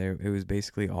down there, it was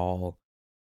basically all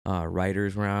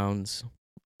writers rounds,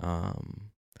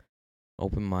 open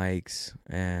mics,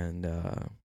 and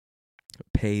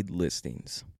paid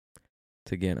listings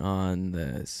to get on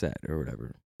the set or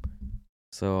whatever.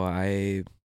 So I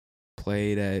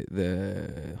played at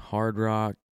the Hard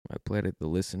Rock. I played at the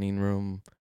Listening Room.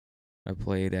 I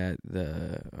played at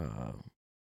the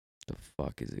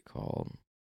fuck is it called?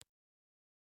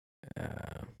 I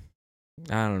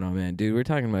don't know, man. Dude, we're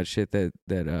talking about shit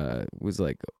that was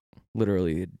like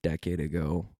literally a decade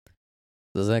ago.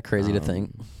 Is that crazy to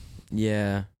think?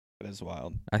 Yeah. It is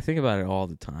wild. I think about it all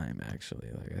the time, actually.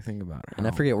 Like, I think about it. And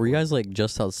I forget, were you guys like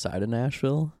just outside of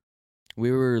Nashville? We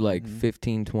were like Mhm.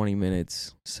 15, 20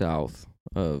 minutes south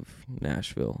of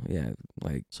Nashville. Yeah,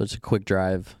 like, So it's a quick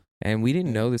drive. and we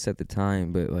didn't know this at the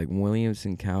time, but like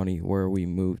Williamson County, where we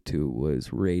moved to,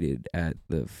 was rated at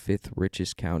the 5th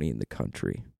richest county in the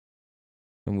country.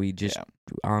 And we just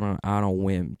on a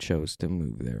whim chose to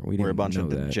move there. We didn't We're a bunch know of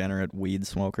that. degenerate weed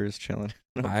smokers chilling.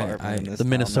 in an apartment in this The town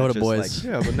Minnesota that's just, boys.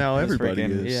 like, Yeah, but now this everybody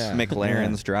freaking is. Yeah.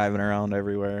 McLaren's driving around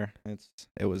everywhere.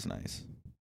 It was nice.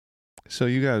 So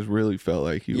you guys really felt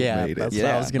like you Yeah, made it. that's what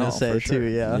I was gonna no, say for sure. too.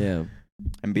 Yeah. Yeah.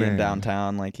 And being Man.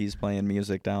 downtown, like he's playing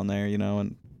music down there,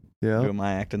 and Yeah. doing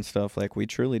my act and stuff. Like we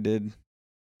truly did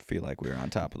feel like we were on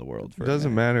top of the world. For It a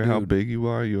doesn't minute. matter how Dude. big you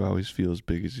are, you always feel as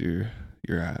big as you're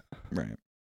at. Right.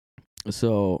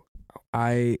 So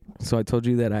I told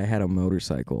you that I had a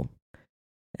motorcycle,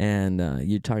 and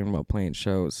you're talking about playing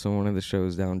shows. So one of the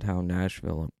shows downtown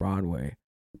Nashville on Broadway,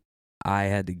 I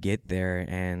had to get there,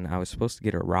 and I was supposed to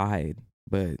get a ride,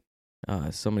 but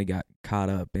somebody got caught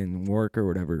up in work or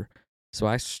whatever. So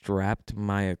I strapped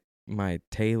my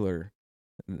Taylor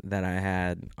that I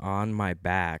had on my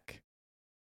back,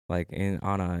 like in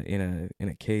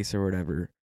a case or whatever,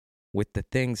 with the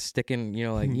thing sticking,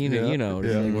 like just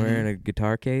like wearing a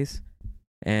guitar case.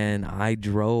 And I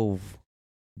drove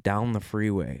down the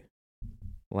freeway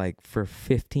like for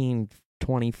 15,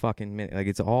 20 fucking minutes. Like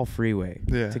it's all freeway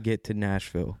to get to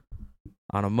Nashville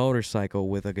on a motorcycle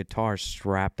with a guitar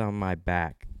strapped on my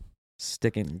back,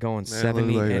 going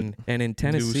 70. like And in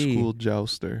Tennessee, New school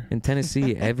jouster.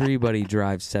 everybody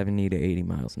drives 70 to 80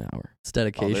 miles an hour. It's Oh, they're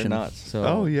dedication. nuts. So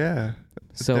Oh yeah.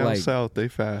 so Down like south they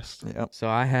fast. Yep. so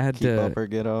I had Keep to up or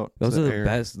get out. Those the are the air.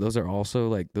 best. Those are also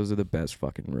those are the best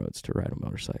fucking roads to ride a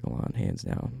motorcycle on, hands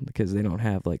down, because they don't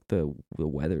have like the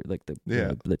weather, like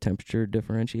the temperature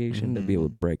differentiation to be able to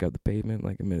break up the pavement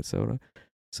like in Minnesota.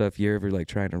 So if you're ever like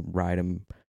trying to ride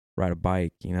a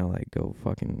bike, like go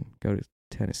to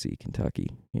Tennessee, Kentucky,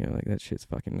 like that shit's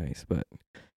fucking nice. But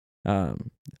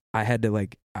I had to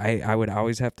I would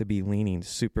always have to be leaning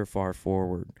super far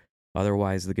forward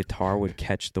Otherwise, the guitar would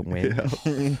catch the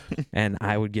wind, and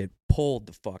I would get pulled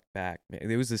the fuck back.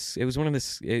 It was one of the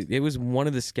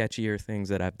sketchier things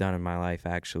that I've done in my life,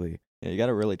 actually. Yeah, you got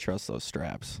to really trust those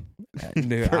straps.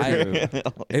 Dude,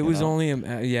 it was only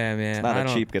yeah, man. It's not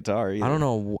a cheap guitar either. I don't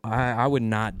know. I would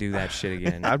not do that shit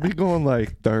again. I'd be going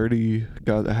like 30,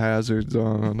 got the hazards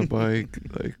on the bike.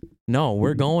 Like, no,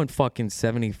 we're going fucking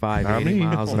 75, 80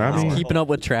 miles an not hour. me. Keeping up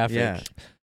with traffic. Yeah,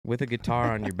 with a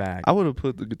guitar on your back. I would have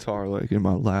put the guitar like in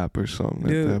my lap or something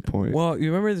Dude, at that point. Well,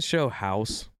 you remember the show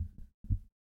House?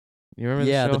 You remember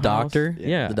Yeah, the show the doctor. House?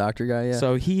 Yeah. The doctor guy, yeah.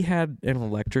 So he had an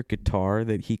electric guitar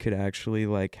that he could actually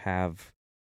like have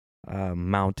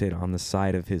mounted on the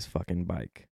side of his fucking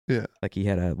bike. Yeah. Like he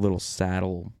had a little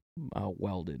saddle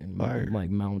welded and Fire. like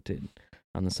mounted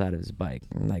on the side of his bike.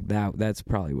 And like that's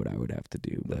probably what I would have to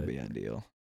do. But That'd be ideal.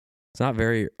 it's not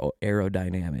very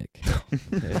aerodynamic.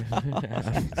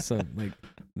 So like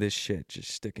this shit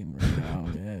just sticking right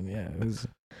out, man. Yeah, it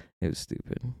was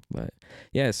stupid. But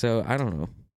yeah, so I don't know.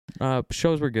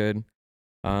 Shows were good.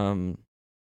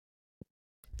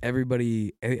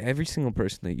 Every single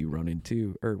person that you run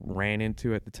into or ran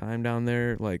into at the time down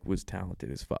there, like, was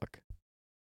talented as fuck.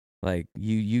 Like,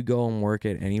 you go and work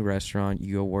at any restaurant,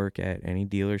 you go work at any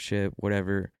dealership,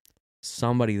 whatever,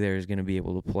 somebody there is going to be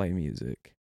able to play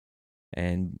music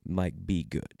and, like, be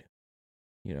good.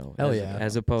 You know, Hell yeah.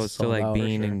 As opposed to Sold like out,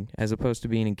 being sure. as opposed to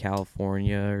being in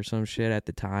California or some shit at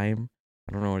the time.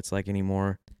 I don't know what it's like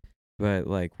anymore. But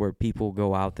like where people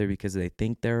go out there because they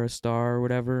think they're a star or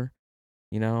whatever,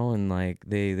 you know, and like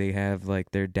they have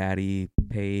like their daddy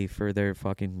pay for their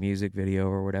fucking music video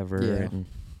or whatever. Yeah. And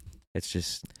it's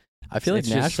just, I feel like it's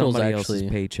just Nashville's somebody actually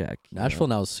else's paycheck. you know? Nashville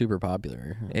now is super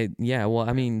popular. Yeah, well,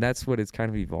 I mean, that's what it's kind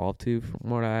of evolved to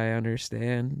from what I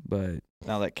understand. But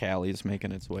Now that Cali's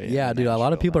making its way. Yeah, into dude, a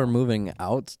lot of Nashville people now. are moving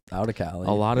out of Cali.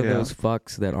 a lot of Yeah. those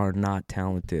fucks that are not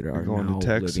talented are We're going now to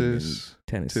living in Texas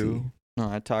Tennessee. too. No,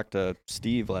 I talked to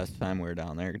Steve last time we were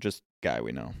down there. Just guy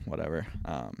we know, whatever.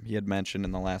 He had mentioned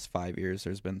in the last 5 years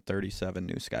there's been 37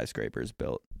 new skyscrapers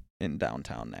built in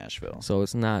downtown Nashville. So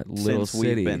it's not little Since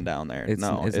city. we've been down there. It's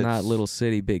not little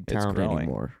city, big it's town growing.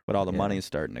 anymore. But all the Yeah. money's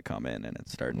starting to come in and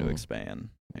it's starting to Mm. expand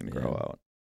and Yeah. grow out.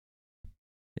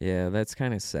 Yeah, that's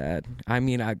kind of sad. I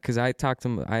mean, because I've talked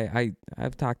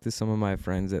to some of my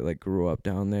friends that like grew up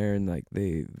down there, and like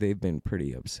they've been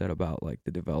pretty upset about like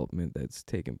the development that's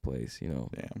taken place. You know.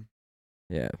 Yeah.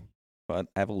 Yeah. But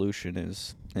evolution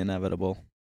is inevitable.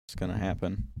 It's going to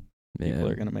happen. People Yeah.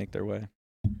 are going to make their way.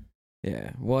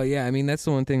 Yeah. Well, yeah. I mean, that's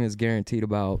the one thing that's guaranteed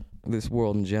about this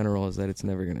world in general is that it's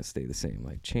never gonna stay the same.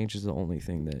 Like, change is the only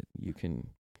thing that you can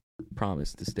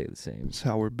promise to stay the same. It's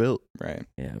how we're built. Right.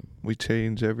 Yeah. We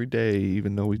change every day,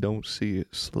 even though we don't see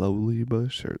it, slowly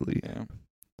but surely. Yeah.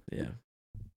 Yeah.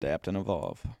 Adapt and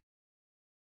evolve.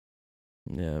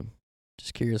 Yeah.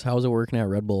 Just curious, how's it working at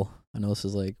Red Bull? I know this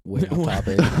is like way off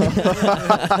topic.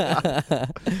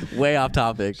 Way off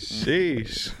topic.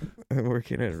 Sheesh.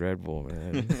 Working at Red Bull,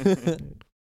 man.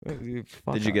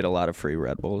 Did you get a lot of free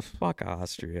Red Bulls? Fuck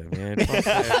Austria, man.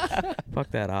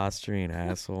 Fuck that Austrian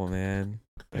asshole, man.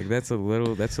 Like that's a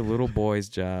little boy's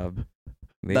job.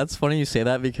 That's funny you say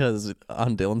that because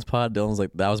on Dylan's pod, Dylan's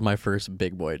like, that was my first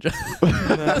big boy job. No.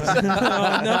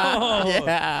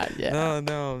 Yeah.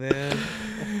 No, man.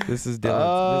 This is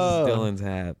Dylan's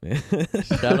hat, man.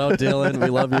 Shout out Dylan, we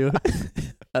love you.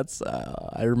 That's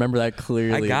I remember that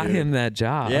clearly. I got dude. him that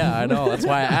job. Yeah, I know. That's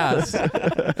why I asked.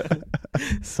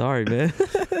 Sorry, man.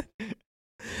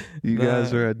 You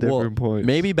guys are at different points.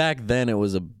 Maybe back then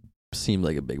it seemed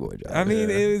like a big boy job. I mean,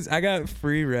 Yeah. I got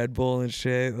free Red Bull and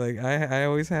shit. Like I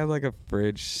always had like a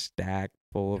fridge stacked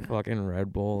full of fucking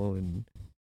Red Bull, and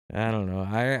I don't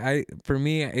know. For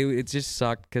me it just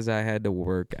sucked because I had to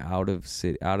work out of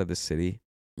the city.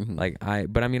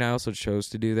 Mhm. But I mean, I also chose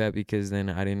to do that because then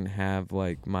I didn't have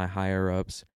like my higher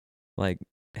ups like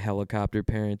helicopter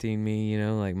parenting me, you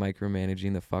know, like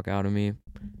micromanaging the fuck out of me.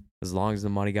 As long as the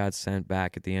money got sent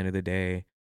back at the end of the day,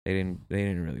 they didn't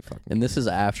really fucking. And this is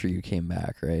after you came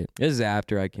back, right? This is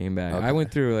after I came back. Okay. I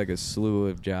went through like a slew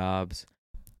of jobs,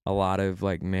 a lot of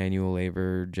like manual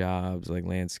labor jobs, like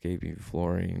landscaping,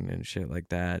 flooring, and shit like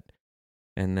that.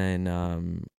 And then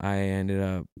I ended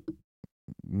up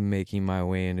making my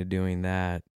way into doing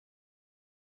that.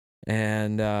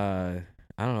 And I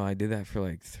don't know, I did that for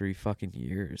like 3 fucking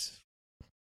years.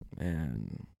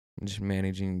 And just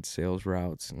managing sales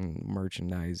routes and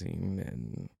merchandising,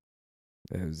 and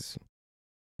it was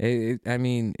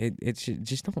it's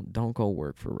just don't go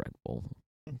work for Red Bull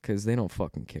because they don't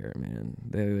fucking care, man.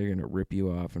 They're gonna rip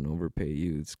you off and overpay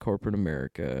you. It's corporate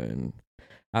America, and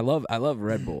I love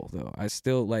Red Bull though. I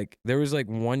still like. There was like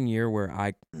 1 year where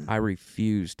I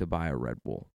refused to buy a Red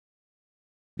Bull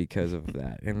because of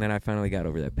that, and then I finally got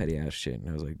over that petty ass shit, and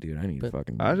I was like, dude, I need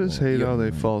fucking. I just hate how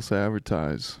they false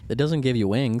advertise. It doesn't give you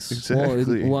wings.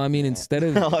 Exactly. Well, I mean, instead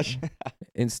of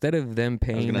them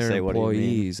paying their say, what do you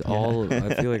mean? employees,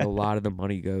 I feel like a lot of the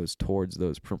money goes towards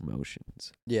those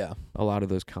promotions. Yeah. A lot of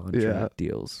those contract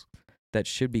deals that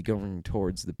should be going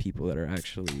towards the people that are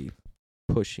actually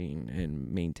pushing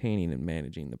and maintaining and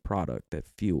managing the product that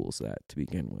fuels that to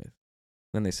begin with.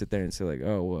 Then they sit there and say like,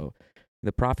 oh, well,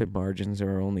 the profit margins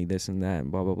are only this and that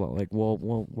and blah, blah, blah. Like, well,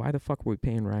 why the fuck are we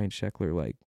paying Ryan Sheckler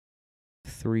like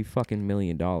 $3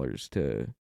 million to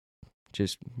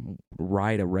just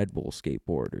ride a Red Bull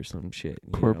skateboard or some shit?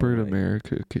 Corporate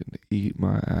America can eat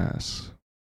my ass.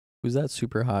 Who's that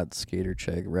super hot skater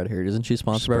chick, red hair? Isn't she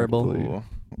sponsored by Red Bull? Ooh,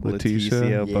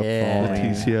 Leticia.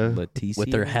 Leticia. Leticia. With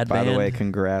their headband. By the way,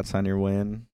 congrats on your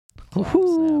win.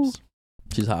 Snaps.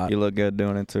 She's hot. You look good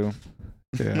doing it too.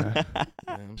 Yeah.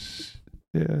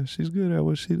 Yeah, she's good at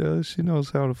what she does. She knows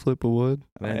how to flip a wood.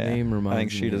 That name reminds me. I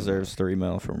think she of- deserves $3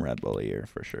 million from Red Bull a year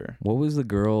for sure. What was the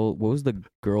girl? What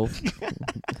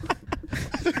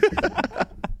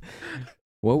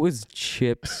was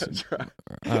Chip's?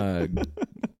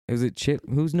 Was it Chip?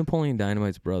 Who's Napoleon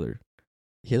Dynamite's brother?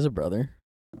 He has a brother.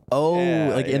 Oh,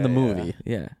 Yeah, like in the yeah, movie.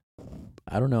 Yeah.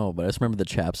 I don't know, but I just remember the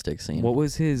chapstick scene. What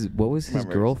was his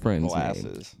Remember girlfriend's name?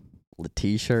 glasses.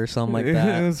 Letitia or something like it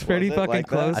that. was pretty Was it fucking like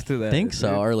that? close I to that. think so,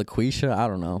 dude. or LaQuisha. I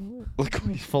don't know.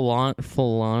 Falonda?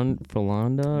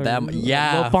 That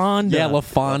yeah, LaFonda. Yeah,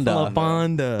 LaFonda.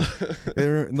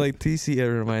 LaFonda. Like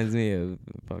TCA reminds me of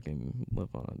fucking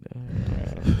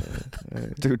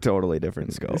LaFonda. Two totally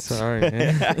different scopes. Sorry,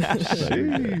 man.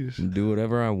 Jeez. Do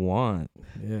whatever I want.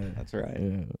 Yeah. That's right.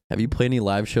 Yeah. Have you played any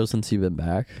live shows since you've been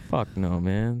back? Fuck no,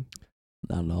 man.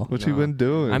 Not at all. What you been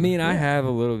doing? I mean, I have a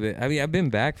little bit. I mean, I've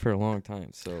been back for a long time,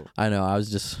 so I know. I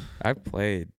was just. I've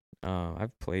played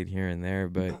here and there,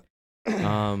 but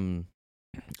I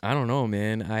don't know,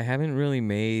 man. I haven't really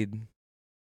made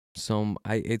some.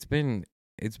 It's been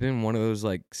one of those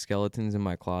like skeletons in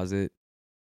my closet,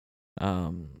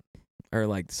 or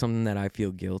like something that I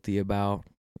feel guilty about,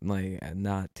 like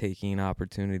not taking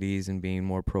opportunities and being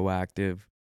more proactive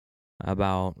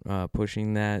about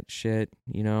pushing that shit,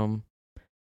 you know.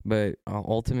 But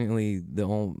ultimately,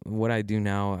 what I do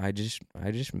now, I just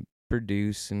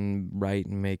produce and write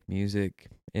and make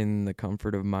music in the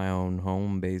comfort of my own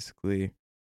home, basically.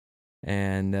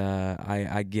 And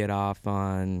I get off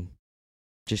on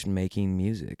just making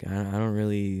music. I don't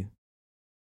really,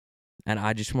 and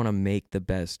I just want to make the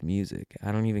best music.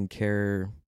 I don't even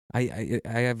care. I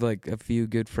have like a few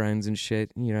good friends and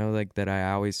shit, you know, like that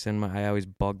I always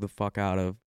bug the fuck out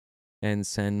of and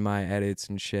send my edits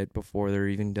and shit before they're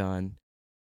even done,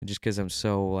 just because I'm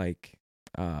so like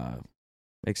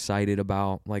excited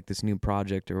about like this new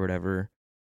project or whatever.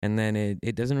 And then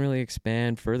it doesn't really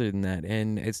expand further than that.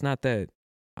 And it's not that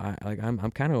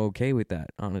I'm kind of okay with that,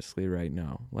 honestly, right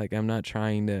now. Like, I'm not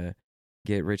trying to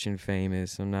get rich and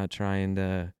famous. I'm not trying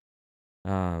to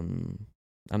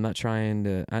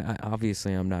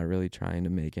obviously I'm not really trying to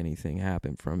make anything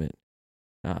happen from it.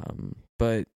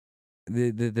 But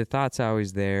the thought's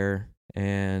always there,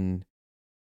 and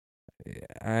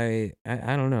I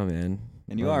don't know, man.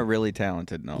 And you are really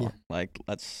talented, Noah. Yeah. Like,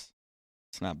 let's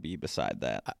not be beside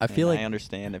that. I feel like I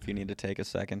understand if you need to take a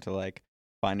second to like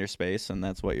find your space, and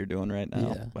that's what you're doing right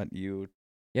now. Yeah. But Yeah,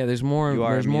 there's more You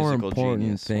are a musical important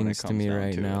genius when it things to comes me down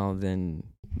right to it. now than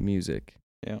music.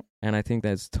 Yeah. And I think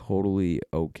that's totally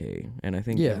okay. And I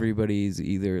think Yeah. everybody's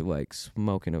either like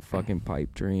smoking a fucking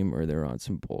pipe dream or they're on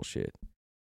some bullshit.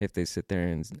 If they sit there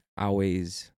and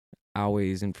always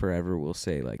and forever will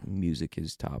say like music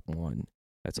is top one.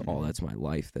 That's all. That's my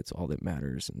life. That's all that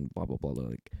matters. And blah blah blah.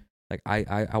 Like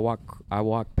I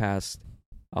walk past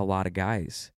a lot of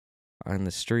guys on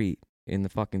the street in the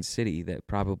fucking city that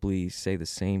probably say the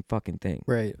same fucking thing.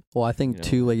 Right. Well, I think You know?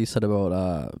 too, like you said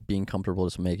about being comfortable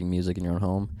just making music in your own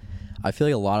home. I feel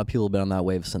like a lot of people have been on that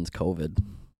wave since COVID,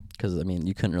 because I mean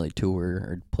you couldn't really tour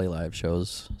or play live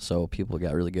shows, so people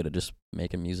got really good at just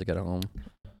making music at home.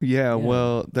 Yeah,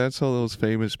 well, that's all those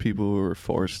famous people who were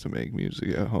forced to make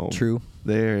music at home. True.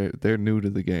 They're new to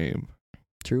the game.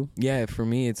 True. Yeah, for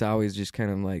me it's always just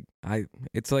kind of like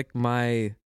it's like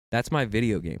that's my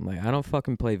video game. Like, I don't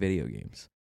fucking play video games.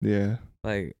 Yeah.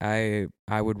 Like, I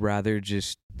would rather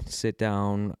just sit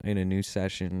down in a new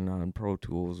session on Pro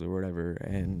Tools or whatever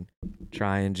and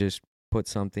try and just put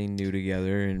something new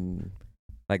together, and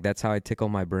like that's how I tickle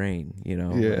my brain, you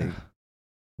know? Yeah. Like,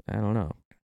 I don't know.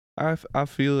 I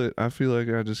feel it. I feel like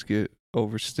I just get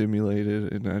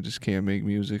overstimulated and I just can't make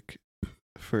music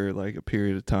for like a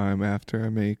period of time after I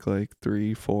make like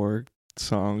 3-4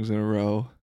 songs in a row.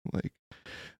 Like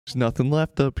there's nothing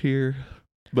left up here.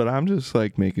 But I'm just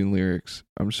like making lyrics.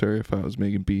 I'm sure if I was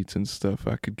making beats and stuff,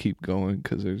 I could keep going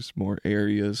because there's more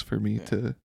areas for me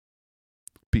to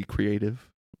be creative.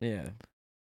 Yeah.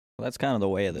 Well, that's kind of the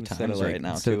way of the Instead times of, like, right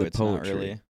now instead of too. the It's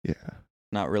poetry.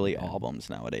 not really Yeah. albums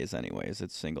nowadays. Anyways,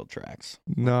 it's single tracks.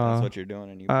 No, That's what you're doing,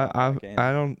 and you. I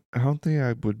don't think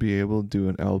I would be able to do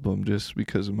an album just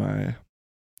because of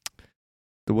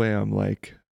the way I'm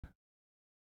like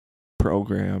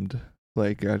programmed.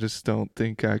 Like I just don't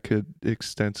think I could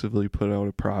extensively put out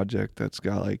a project that's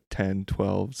got like 10,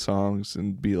 12 songs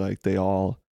and be like they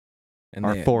all And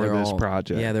are for they're this all-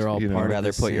 project. Yeah, they're all you know? part I'd of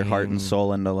rather the put your heart and same-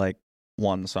 soul into like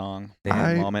one song, They a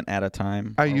I- moment at a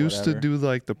time. I or used to whatever. do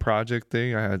like the project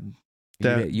thing. I had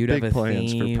You'd big have a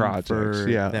plans for theme projects.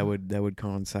 Yeah. that would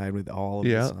coincide with all of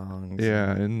Yeah. the songs.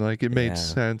 Yeah, and like it made Yeah.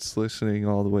 sense listening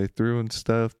all the way through and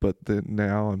stuff, but then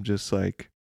now I'm just like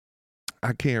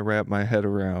I can't wrap my head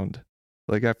around.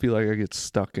 Like I feel like I get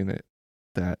stuck in it,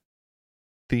 that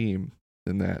theme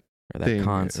and that. Or that thing,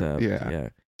 concept. yeah. Yeah.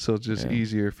 So it's just Yeah.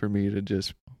 easier for me to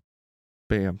just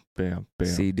bam, bam, bam.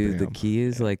 See, dude, the bam. key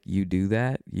is like you do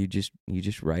that. You just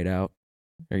write out,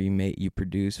 or you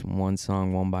produce one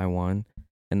song one by one,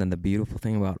 and then the beautiful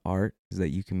thing about art is that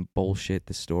you can bullshit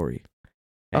the story,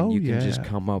 and Oh, you can just yeah.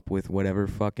 come up with whatever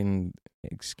fucking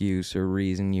excuse or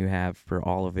reason you have for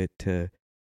all of it to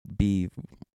be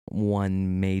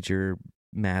one major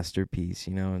masterpiece.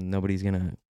 You know, and nobody's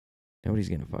gonna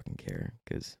fucking care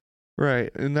because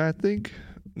Right. And I think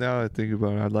now I think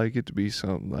about it, I'd like it to be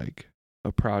something like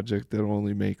a project that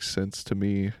only makes sense to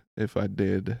me if I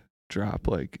did drop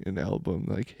like an album,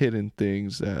 like hidden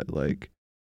things that like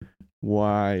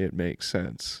why it makes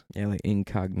sense. yeah, like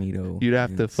incognito. You'd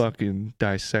have to It's- fucking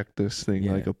dissect this thing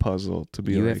Yeah. like a puzzle to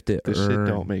be You like have to this shit earn-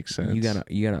 don't make sense. You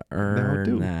gotta earn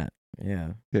do. that.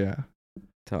 Yeah. Yeah.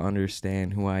 To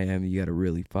understand who I am, you gotta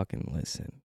really fucking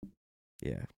listen.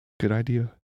 Yeah. Good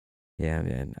idea. Yeah,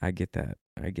 man. I get that.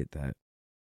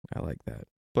 I like that.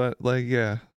 But like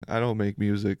yeah, I don't make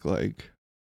music like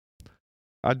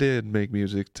I did make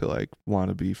music to like want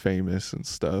to be famous and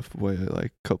stuff way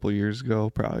like a couple years ago,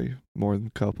 probably more than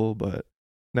a couple, but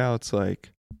now it's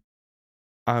like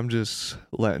I'm just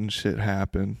letting shit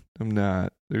happen.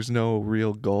 There's no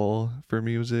real goal for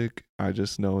music. I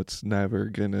just know it's never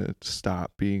gonna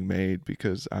stop being made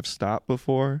because I've stopped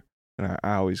before and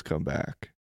I always come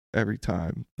back every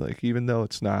time. Like even though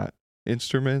it's not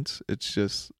instruments, it's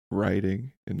just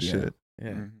writing and Yeah. shit. Yeah.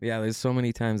 Mhm. Yeah, there's so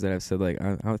many times that I've said like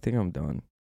I think I'm done.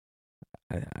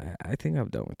 I think I'm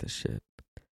done with this shit.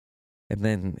 And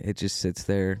then it just sits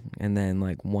there, and then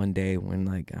like one day when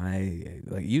like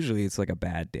usually it's like a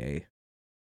bad day.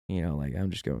 You know, like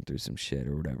I'm just going through some shit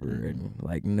or whatever, and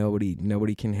like nobody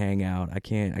can hang out. I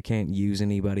can't use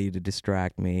anybody to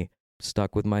distract me.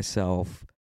 Stuck with myself.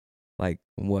 Like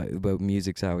but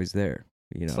music's always there,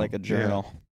 you know. It's like a journal.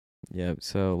 Yeah,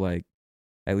 so like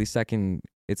at least I can,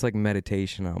 it's like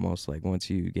meditation almost. Like once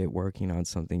you get working on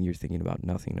something, you're thinking about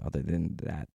nothing other than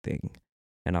that thing.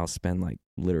 And I'll spend like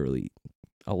literally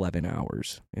 11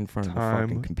 hours in front of the fucking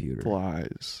Time computer.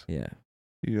 Flies. Yeah.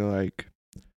 You're like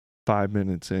 5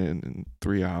 minutes in and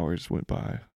 3 hours went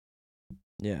by.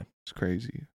 Yeah. It's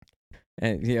crazy.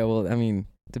 And yeah, well, I mean,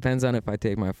 depends on if I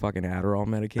take my fucking Adderall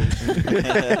medication.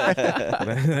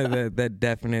 that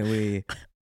definitely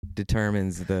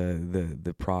determines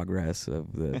the progress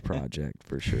of the project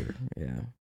for sure. Yeah.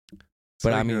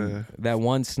 But I mean, that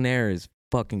one snare is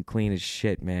fucking clean as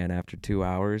shit, man. After 2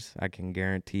 hours, I can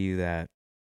guarantee you that.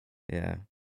 Yeah.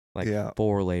 Like Yeah.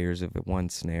 4 layers of one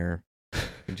snare.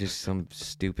 And just some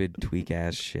stupid tweak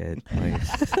ass shit.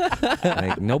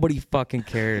 Like nobody fucking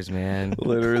cares, man.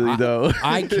 literally though.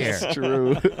 I care. It's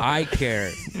true. I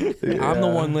care. I'm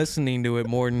the one listening to it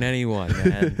more than anyone,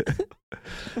 man.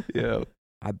 Yeah.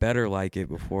 I better like it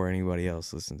before anybody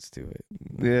else listens to it.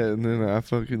 Yeah, and then I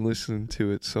fucking listen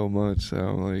to it so much that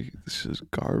I'm like, this is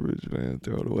garbage, man.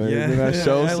 Throw it away. Yeah. And then I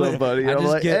show I li- somebody, I I'm just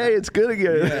like, get- hey, it's good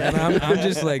again. Yeah, and I'm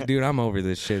just like, dude, I'm over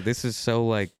this shit. This is so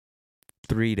like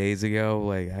 3 days ago.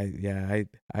 Like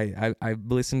I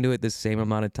listened to it the same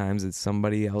amount of times that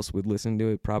somebody else would listen to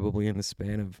it, probably in the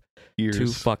span of Years. 2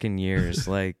 fucking years,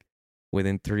 like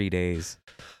within 3 days.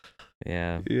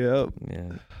 Yeah. Yep.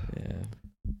 Yeah.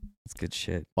 It's good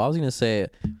shit. Well, I was gonna say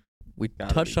we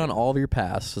Gotta touched be on good. all of your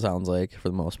past. Sounds like for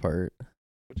the most part.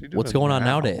 What you What's doing going on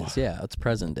now? nowadays? Yeah, it's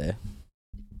present day.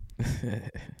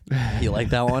 You like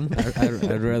that one?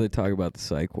 I'd rather talk about the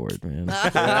psych ward, man.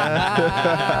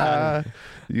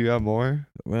 You got more?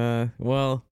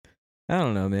 Well, I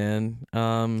don't know, man.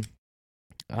 I'm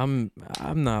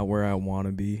not where I want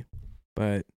to be,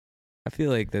 but I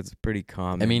feel like that's pretty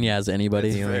common. I mean, yeah, as anybody.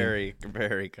 It's very,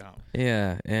 very common.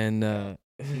 Yeah, and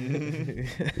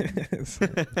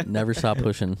Never stop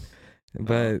pushing.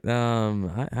 but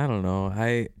I don't know.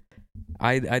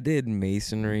 I did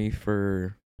masonry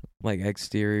for like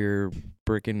exterior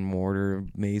brick and mortar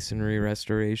masonry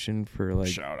restoration for like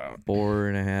Shout out.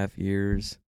 4.5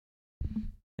 years,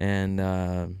 and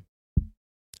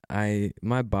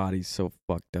my body's so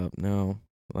fucked up now.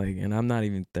 Like, and I'm not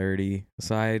even 30,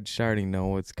 so I already know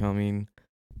what's coming.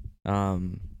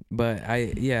 But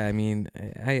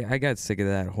I got sick of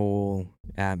that whole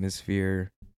atmosphere.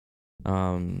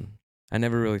 I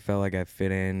never really felt like I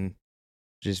fit in,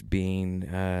 just being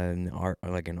an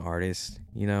artist,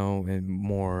 you know, and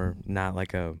more not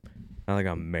like a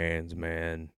man's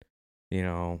man, you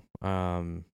know.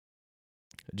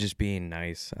 Just being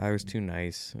nice. I was too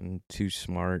nice and too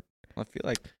smart I feel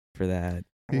like for that.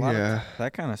 a lot of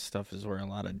that kind of stuff is where a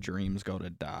lot of dreams go to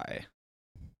die,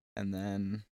 and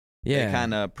then Yeah, they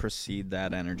kind of precede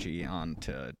that energy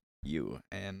onto you,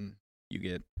 and you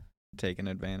get taken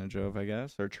advantage of, I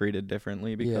guess, or treated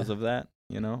differently because of that.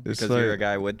 You know, It's because you're a like-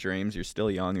 guy with dreams, you're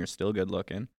still young, you're still good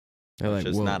looking. They're It's like,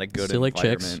 just "We'll- not a good still like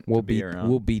chicks. environment we'll to be beat around.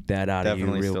 we'll beat that out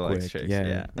Definitely of you still real likes quick. chicks,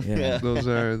 Yeah, yeah. yeah. Those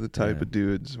are the type Yeah. of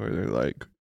dudes where they're like,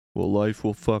 well, life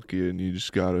will fuck you and you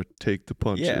just gotta take the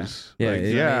punches. Yeah, Like,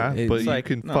 it- yeah, it's but It's you like,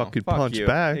 can no, fucking fuck punch you.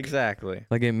 back. Exactly.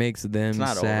 Like it makes them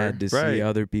not sad over. to Right. see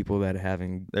other people that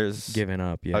haven't There's given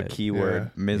up a yet. keyword: Yeah.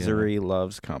 misery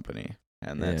loves company,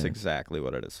 and that's Yeah. exactly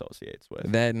what it associates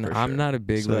with. That and for I'm sure. not a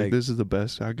big It's like, like this is the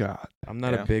best I got. I'm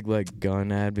not Yeah. a big like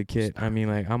gun advocate. I mean,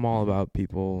 like I'm all about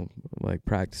people like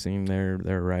practicing their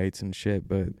rights and shit,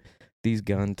 but these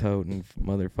gun toting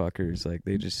motherfuckers, like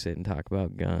they just sit and talk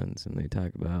about guns and they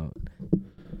talk about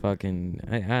fucking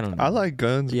I don't know. I like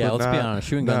guns, Yeah, but let's not, be honest.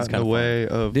 Shooting not guns in kind the of way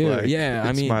of Dude, like, yeah, I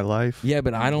it's mean- my life. Yeah,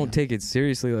 but I don't take it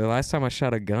seriously. Like, last time I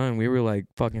shot a gun, we were like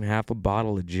fucking half a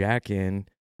bottle of Jack in.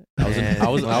 I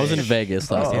was in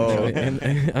Vegas last Uh-oh. time.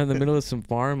 in the middle of some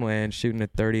farmland shooting a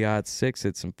 30-06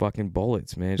 at some fucking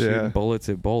bullets, man. Yeah. Shooting bullets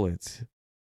at bullets.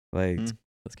 Like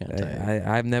That's kind of tight.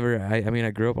 I've never I mean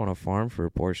I grew up on a farm for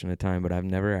a portion of time, but I've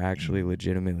never actually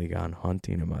legitimately gone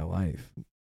hunting in my life.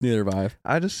 Neither have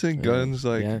I. I just think guns,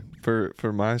 like, yeah.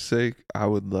 for my sake, I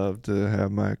would love to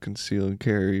have my conceal and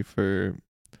carry for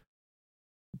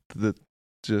the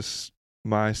just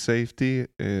my safety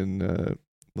and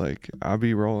like I'll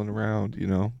be rolling around, you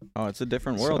know. Oh, it's a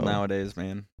different world So- nowadays,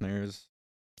 man. There's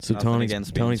So nothing Tony's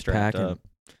against being Tony's strapped packing. up,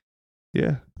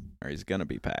 Yeah, or he's gonna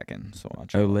be packing. So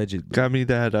watch out. Allegedly. got me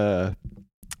that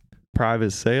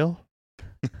private sale.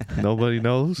 Nobody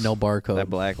knows. No barcode. That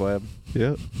black web.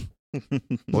 Yep.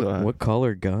 What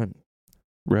color gun?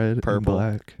 Red and Purple.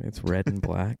 black. It's red and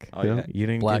black. Oh Yeah. yeah. You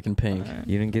didn't Black get, and pink. Alright.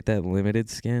 you didn't get that limited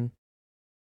skin?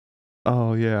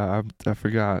 Oh yeah, I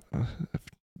forgot.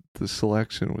 The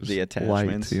selection was The light,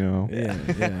 attachments. you know.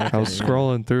 Yeah. I was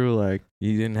scrolling through like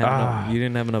You didn't have enough, Ah. you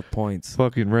didn't have enough points.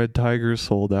 fucking Red Tiger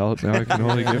sold out. Now I can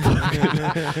only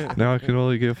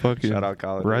get fucking Shout out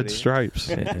Call of red Duty. stripes.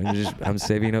 I'm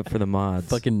saving up for the mods.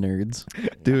 Fucking nerds.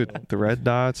 Dude, the red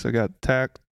dots, I got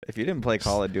tacked. If you didn't play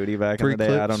Call of Duty back Free in the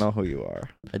day, I clips. don't know who you are.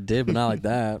 I did, but not like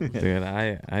that.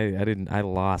 Dude, I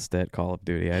lost at Call of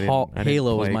Duty. I Halo didn't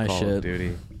was play my Call shit. of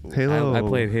Duty. Halo. I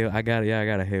played Halo. I got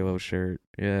a Halo shirt.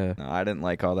 Yeah. No, I didn't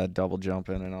like all that double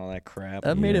jumping and all that crap.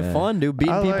 That made it Yeah. fun, dude.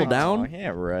 Beating I people like- down. Oh, yeah,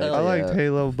 right. Hell I liked yeah.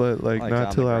 Halo, but like like not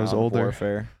on till the I was ground older.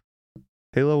 warfare.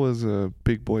 Halo was a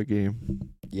big boy game.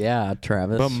 Yeah,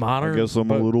 Travis. But modern. guess I'm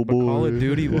a but- little but Call boy. of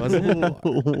Duty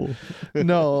wasn't.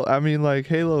 No, I mean like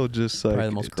Halo just Probably like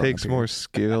the most it takes grown up more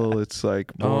skill. It's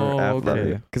like more athletic.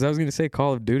 okay. Because I was gonna say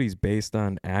Call of Duty's based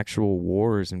on actual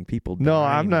wars and people. No,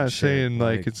 dying I'm and not shit. saying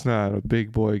like it's not a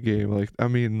big boy game. Like I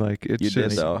mean like it's You did,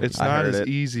 just though. it's I not heard as it.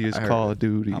 easy as I heard Call it. of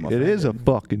Duty. I'm It is a offended.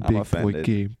 fucking I'm big boy offended.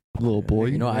 game, little boy.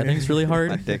 You know what I think it's really My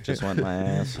hard? dick just went in my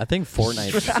ass. I think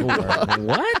Fortnite's so hard.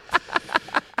 What?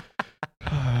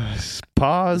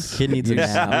 Pause. Kid needs a Yeah.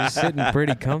 nap. I was sitting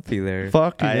pretty comfy there.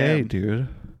 Fucking I A, am. dude.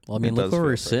 Well, I mean, It look does where feel we're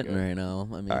pretty sitting good. right now.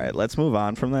 I mean, All right, let's move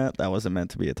on from that. That wasn't meant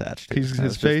to be attached to. His That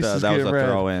was face just, is that was getting a red.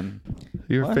 throw in.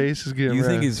 Your What? face is getting You red.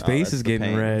 think his Oh, face that's is the getting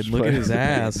pain. red? Look at his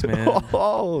ass, man.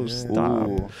 Oh, Yeah. stop.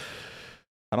 Ooh.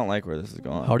 I don't like where this is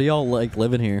going. how do y'all like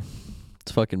living here?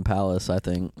 It's fucking palace, I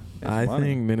think. It's I money.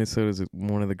 think Minnesota is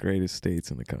one of the greatest states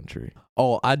in the country.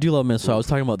 Oh, I do love Minnesota. I was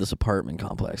talking about this apartment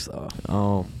complex, though.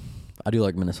 Oh, I do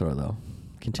like Minnesota, though.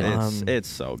 Continue. It's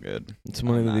so good. it's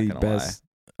one I'm of not the gonna best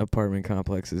apartment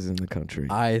complexes in the country.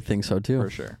 I think so, too. For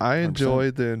sure. I 100%.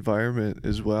 enjoyed the environment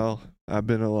as well. I've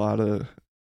been in a lot of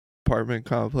apartment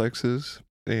complexes,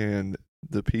 and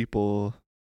the people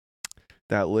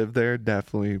that live there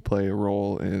definitely play a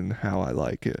role in how I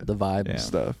like it. The vibe. Yeah. And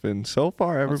stuff. And so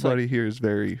far, Well, it's everybody here is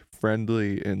very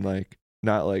friendly and like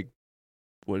not like,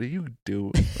 what are you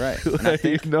doing? Right. And I Like,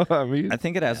 think, you know what I mean? I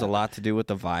think it has a lot to do with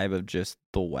the vibe of just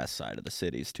the west side of the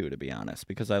cities too, to be honest.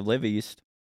 Because I've lived east,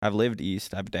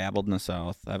 I've dabbled in the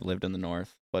south, I've lived in the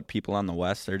north, but people on the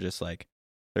west, they're just like,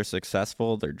 they're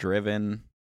successful, they're driven.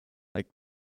 Like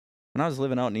when I was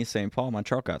living out in East St. Paul, my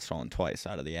truck got stolen twice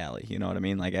out of the alley. You know what I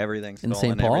mean? Like everything's In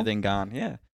stolen, St. Paul? everything gone.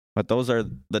 Yeah. But those are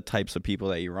the types of people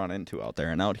that you run into out there.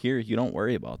 And out here, you don't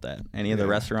worry about that. Any of the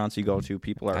Yeah. restaurants you go to,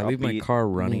 people are I leave my upbeat. car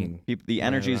running. The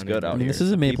energy's running. good out I mean, here. this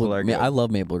is a People Maple. are good. I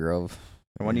love Maple Grove.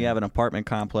 And when you have an apartment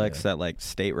complex Yeah. that like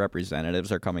state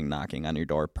representatives are coming knocking on your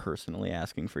door personally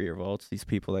asking for your votes, these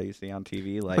people that you see on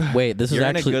TV, like Wait, this is You're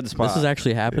in a actually good spot. this has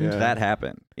actually happened. Yeah. that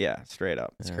happened. Yeah, straight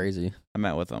up. It's Yeah. crazy. I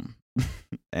met with them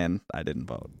and I didn't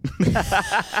vote.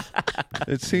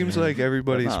 It seems like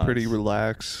everybody's no, pretty it's-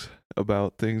 relaxed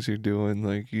about things you're doing.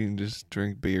 Like you can just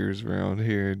drink beers around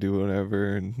here, do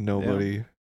whatever, and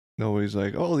nobody's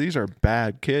like, "Oh, these are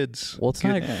bad kids." Well, it's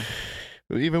not. Yeah.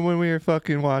 Even when we were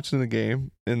fucking watching the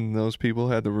game and those people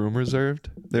had the room reserved,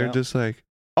 they're Yeah. just like,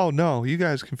 "Oh no, you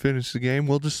guys can finish the game.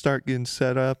 We'll just start getting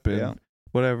set up and Yeah.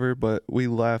 whatever." But we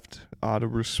left out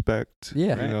of respect.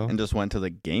 Yeah. you Right. know. And just went to the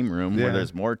game room where Yeah.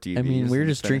 there's more TVs. I mean, we were and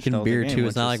just finished drinking out the beer game, too. which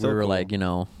It's not is like we still were cool.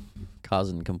 like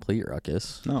causing complete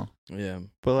ruckus. No, Yeah.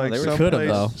 But like they were- some Could've, place-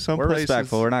 though. some we're places,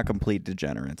 respectful. We're not complete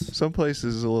degenerates. some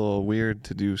places is a little weird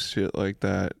to do shit like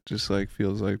that. Just like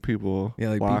feels like people Yeah,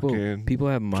 like walk people in, people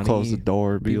have money. close the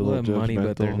door, be a People little have money,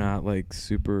 but they're judgmental. not like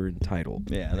super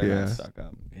entitled. Yeah, they're Yeah. not stuck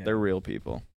up. Yeah. They're real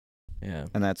people, Yeah.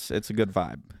 and it's a good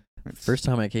vibe. It's- First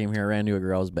time I came here, I ran into a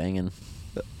girl I was banging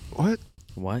What?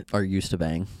 What? or used to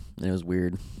bang, and it was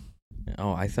weird.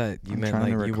 Oh, I thought you I'm meant trying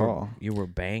like to recall. you were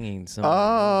banging someone.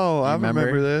 Oh, I remember?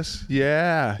 remember this.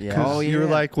 Yeah. Yeah. 'Cause Oh, you were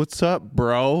yeah. like, "What's up,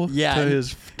 bro?" Yeah, To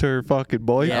and- her fucking Yeah,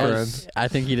 boyfriend. I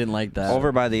think he didn't like that.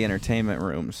 over by the entertainment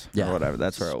rooms Yeah. or whatever.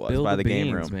 That's where it was. Spill By the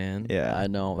game beans, room. man. Yeah. I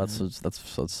know. That's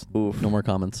Oof. no more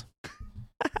comments.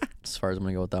 As far as I'm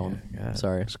gonna go with that one. Yeah.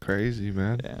 Sorry. It's crazy,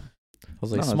 man. Yeah. I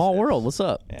was like, No, small it's- world. What's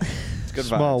up? Yeah. It's good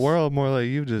Small vibes. world, more like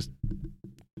you just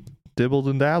dibbled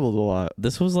and dabbled a lot.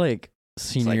 This was like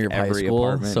senior like year of high every school,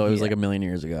 apartment so it was he- like a million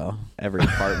years ago. Every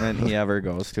apartment he ever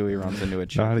goes to, he runs into a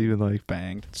chick. Not even like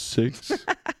Banged. 6.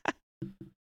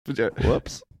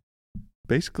 Whoops.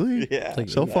 Basically, Yeah. like-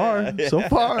 so far, so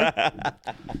far,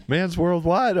 man's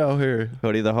worldwide out here.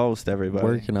 Hoodie the host, everybody.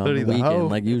 Working on Hoodie the the hoe. weekend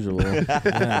like usual.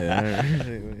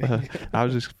 I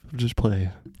was just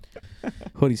playing.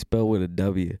 Hoodie spelled with a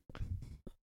W.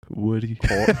 Woody.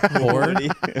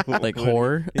 Whore? Like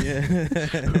whore. Yeah.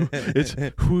 It's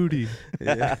Woody.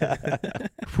 Yeah.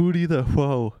 Woody the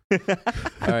whoa.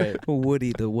 All right.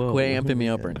 Woody the Whoa. Quit amping me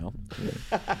up right now.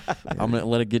 I'm gonna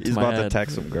let it get He's to my about to head.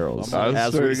 text some girls. I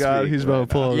as swear we to God, speak he's about to right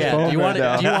pull now. his Yeah. phone Do you want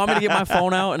right to? Do you want me to get my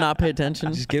phone out and not pay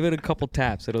attention? Just give it a couple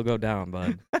taps. It'll go down,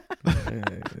 bud.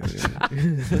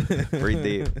 Breathe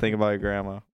deep. Think about your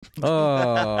grandma. Oh,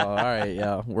 all right.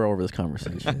 Yeah, we're over this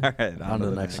conversation. All right. On to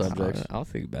the next subject. I'll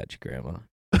think about your grandma.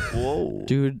 Whoa.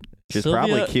 Dude, She's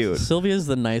probably cute. Sylvia's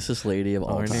the nicest lady of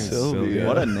all her time. name's Sylvia. Sylvia.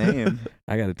 What a name.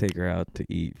 I got to take her out to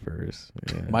eat first.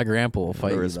 Yeah. My grandpa will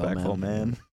fight A you, though, respectful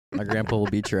man. My grandpa will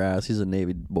beat your ass. He's a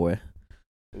Navy boy.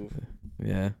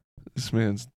 Yeah. This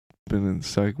man's been in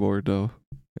psych ward though.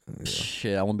 Yeah.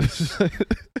 Shit, I won't be.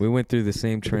 We went through the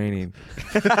same training.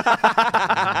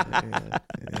 Yeah.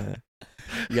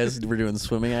 You guys were doing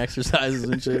swimming exercises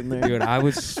and shit in there. Dude, I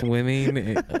was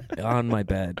swimming on my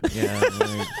bed. Yeah.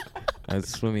 Like, I was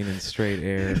swimming in straight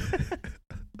air.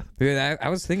 Dude, I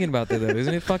was thinking about that though.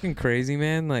 Isn't it fucking crazy,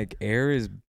 man? Like air is.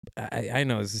 I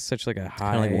know this is such like a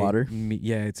high. Kinda like water?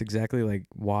 Yeah, it's exactly like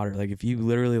water. Like if you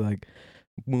literally like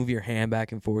move your hand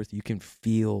back and forth, you can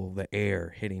feel the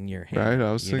air hitting your hand. Right?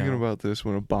 I was you thinking know? about this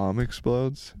when a bomb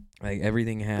explodes. like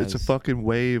everything has. It's a fucking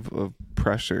wave of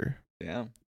pressure. Yeah.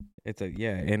 It's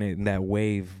and that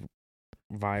wave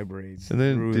vibrates. And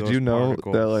then through did those you know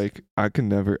particles. that like I can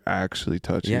never actually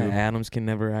touch Yeah, you? atoms can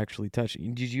never actually touch.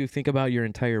 Did you think about your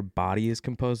entire body is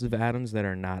composed of atoms that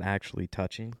are not actually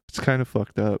touching? It's kind of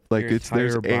fucked up. Like Your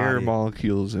there's entire air body.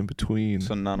 molecules in between.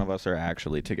 So none of us are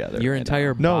actually together. Your right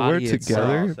entire now. No, we're body itself-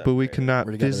 together, We're but we separated. cannot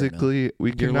We're together right now. physically. We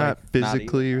You're cannot not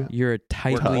physically. even- You're a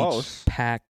tightly close.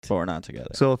 packed. But we're not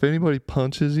together. So if anybody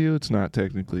punches you, it's not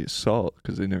technically assault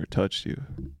because they never touched you.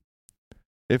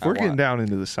 If I we're getting want- down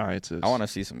into the sciences, I want to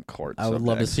see some court. I would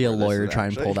love to subjects see a where this lawyer is try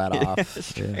and pull that actually- off.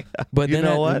 Straight up. But you then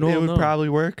know what? No, it would no. probably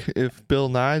work if Bill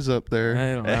Nye's up there.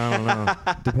 I don't know.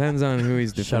 Depends on who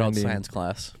he's defending. Shout out science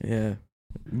class. Yeah.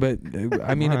 But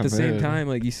I mean, at the same man. time,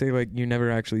 like you say, like you're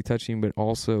never actually touching, but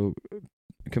also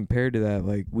compared to that,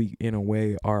 like we in a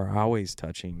way are always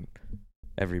touching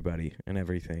everybody and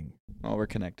everything. Oh, we're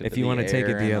connected. If to you want to take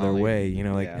it the other way, you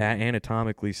know, like yeah.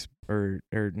 anatomically or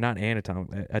not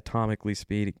atomically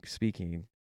speaking,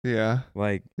 Yeah.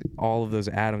 like all of those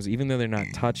atoms, even though they're not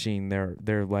touching,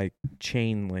 they're like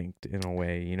chain linked in a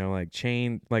way, you know,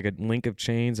 like a link of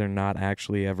chains are not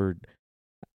actually ever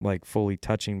like fully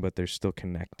touching, but they're still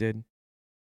connected.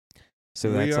 So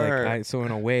We that's are- like so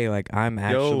in a way, like I'm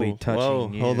actually touching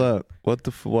Whoa, you. hold up.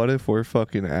 What if we're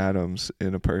fucking atoms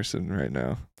in a person right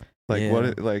now? Like Yeah.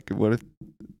 what if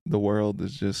the world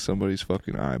is just somebody's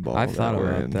fucking eyeball? I've thought we're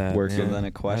about in that. working? So yeah. then a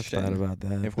I've question: thought about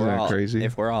that. If Isn't that all crazy?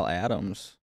 if we're all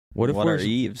atoms, What if what we're are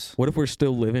Eves? What if we're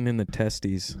still living in the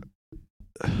testes?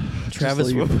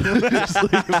 Travis, Just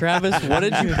Travis, what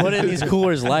did you put in these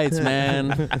coolers lights,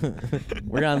 man?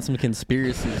 We're on some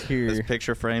conspiracies This here.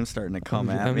 picture frame's starting to come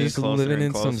at I'm me just closer living and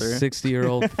in some closer.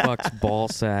 60-year-old fuck's ball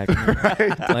sack.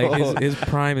 right, Like dog. his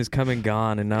prime is come and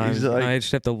gone, and now He's like- I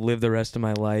just have to live the rest of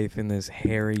my life in this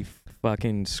hairy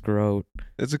fucking scrote.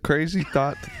 It's a crazy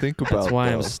thought to think about. That's why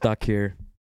I'm though. stuck here.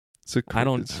 It's a I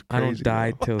don't it's I don't crazy,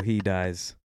 die though. till he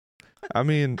dies. I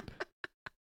mean,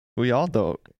 we all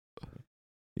don't.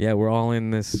 Yeah, we're all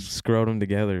in this scrotum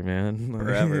together, man.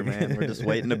 Forever, man. We're just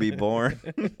waiting to be born.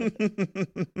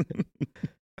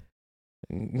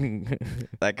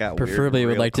 That got Preferably weird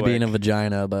would like to be in a quick.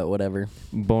 vagina, but whatever.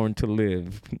 Born to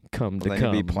live, come Well, to then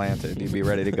come. you'd be planted. You'd be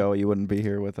ready to go. You wouldn't be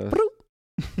here with us.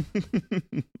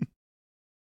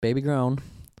 Baby grown.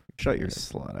 Shut your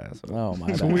slut ass up. Oh, my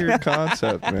It's a bad. weird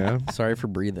concept, man. Sorry for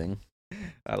breathing.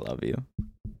 I love you.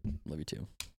 Love you too.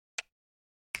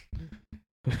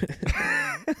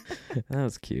 That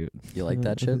was cute. You like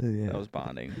that shit? Yeah. That was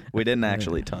bonding. We didn't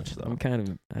actually touch though. I'm kind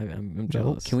of I'm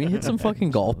jealous. Can we hit some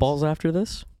fucking golf balls after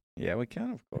this? Yeah, we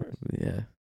can, of course. Yeah.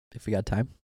 If we got time.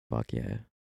 Fuck yeah.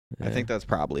 I think that's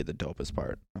probably the dopest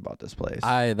part about this place.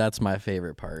 That's my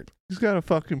favorite part. He's got a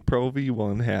fucking Pro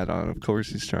V1 hat on. Of course,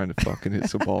 he's trying to fucking hit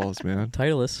some balls, man.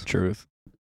 Titleist. Truth.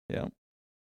 Yeah.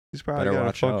 He's probably Better got a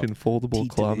watch out. fucking foldable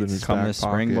club in his Come back this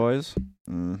spring, pocket. boys.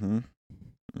 Mm-hmm.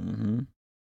 Mm-hmm.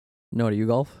 No, do you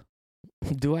golf?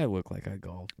 Do I look like I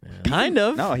golf, man? Kind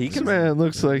of. No, he This can. man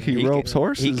looks like he He ropes can-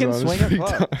 horses he can on his swing a free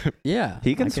club. time. Yeah.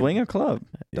 He can I swing a club.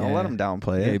 Don't let Yeah. him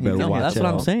downplay Yeah, it. you better No, watch that's what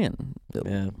I'm out. saying.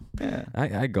 Yeah. Yeah.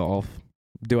 I golf.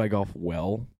 Do I golf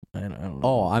well? I don't know.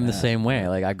 Oh, I'm the Yeah. same way.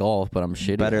 Like I golf, but I'm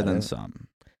shitty. Better at than it. some.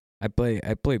 I play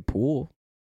pool.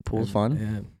 Pool's I- fun.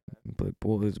 Yeah. I play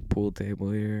pool. There's a pool table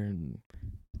here, and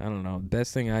I don't know.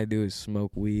 Best thing I do is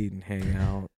smoke weed and hang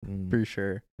out. And, For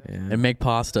sure. yeah. And make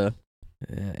pasta.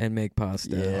 Yeah, and make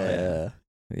pasta.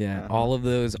 Yeah. Yeah, Uh-huh. all of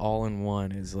those all in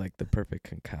one is like the perfect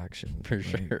concoction. For Like,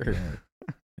 sure.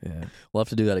 Yeah. We'll have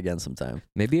to do that again sometime.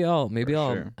 Maybe I'll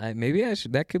sure. maybe I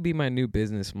should, that could be my new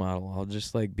business model. I'll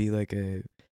just like be like a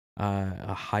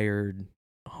hired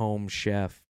home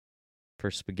chef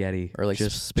for spaghetti. Or like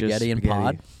just spaghetti and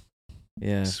pod.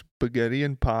 Yeah. Spaghetti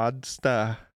and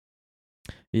pasta.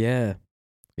 Yeah.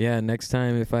 Yeah, next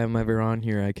time if I'm ever on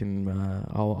here I can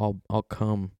I'll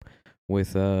come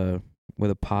with a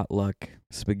potluck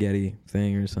spaghetti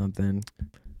thing or something.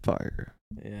 Fire.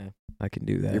 Yeah. I can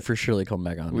do that. You're for surely coming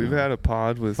back on. We've now. had a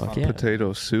pod with Fuck yeah.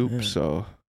 potato soup, Yeah. so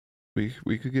we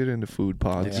could get into food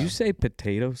pods. Did you say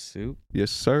potato soup?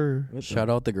 Yes, sir. What the- Shout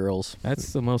out the girls.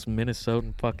 That's the most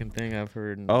Minnesotan fucking thing I've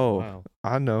heard in Oh. a while.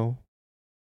 I know.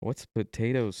 What's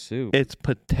potato soup? It's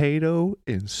potato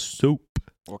and soup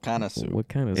What kind of soup? What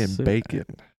kind of and soup? bacon.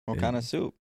 What Yeah. kind of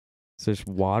soup? It's just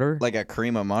water? Like a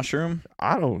cream of mushroom?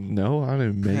 I don't know. I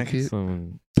didn't make it.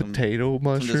 Some, Potato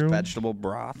Some just mushroom. vegetable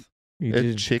broth? you, It's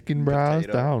just, chicken broth.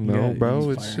 potato. I don't You know, got- bro.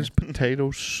 you It's fire. just potato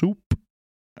soup.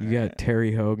 you got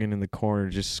Terry Hogan in the corner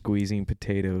just squeezing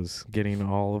potatoes, getting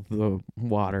all of the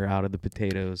water out of the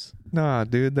potatoes. Nah,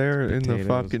 dude, they're in the Potatoes.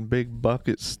 fucking big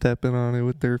bucket stepping on it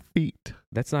with their feet.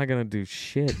 That's not going to do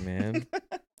shit, man.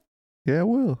 Yeah, it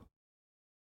will.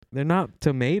 They're not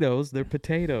tomatoes, they're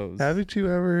potatoes. Haven't you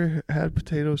ever had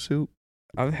potato soup?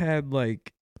 I've had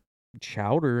like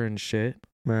chowder and shit.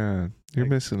 Man, you're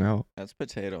Like- missing out. That's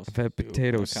potatoes. I've had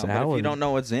potato But if salad. you don't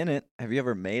know what's in it, have you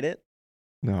ever made it?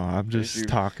 No, I'm just you-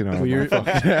 talking on Well, my you're-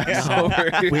 fucking ass No. over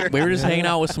We, here. we were just hanging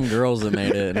out with some girls that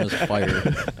made it, and it was fire.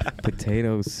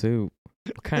 Potato soup.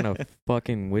 What kind of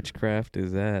fucking witchcraft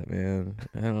is that, man?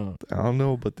 I don't. I don't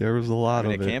know, but there was a lot I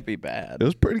mean, of it it. can't be bad. It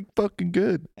was pretty fucking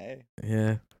good. Hey,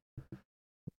 Yeah,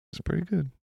 It's pretty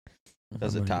good.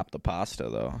 does I'm it gonna- top the pasta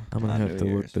though? I'm gonna on have New to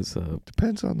look Year's? this up.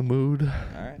 Depends on the mood. All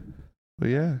right, But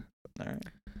yeah, all right.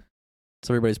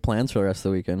 So everybody's plans for the rest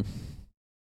of the weekend.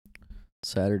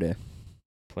 Saturday.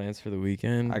 Plans for the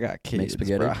weekend? I got kids,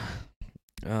 spaghetti? bro.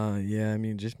 Yeah, I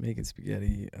mean, just making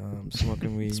spaghetti,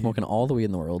 smoking weed. Smoking all the weed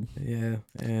in the world. Yeah,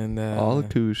 and All the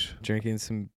koosh, drinking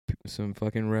some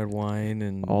fucking red wine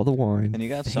and all the wine, And you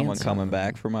got someone Fancy. coming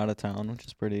back from out of town, which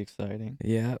is pretty exciting.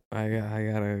 yeah, I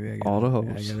got all the I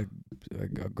hoes.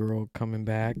 got a girl coming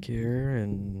back here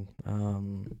and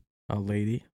a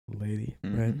lady, right?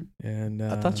 Mhm. And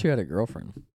I thought you had a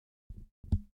girlfriend.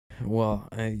 well,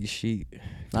 she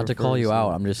Not to call you prefers out,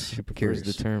 the- I'm just she prefers curious.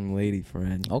 the term lady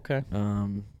friend. Okay.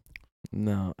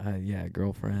 No, yeah,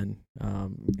 girlfriend.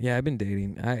 Yeah, I've been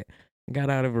dating. I got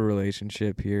out of a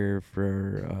relationship here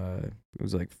for it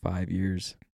was like 5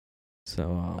 years.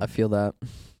 So I feel that.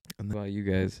 what about you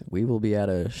guys? We will be at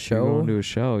a You're show. going to a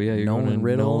show. Yeah, you're going Nolan to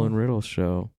Riddle. Nolan Riddle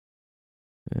show.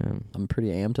 Yeah. I'm pretty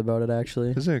amped about it,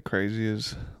 actually. Isn't it crazy?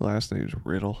 His last name's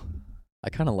Riddle. I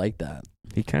kind of like that.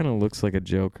 He kind of looks like a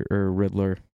Joker or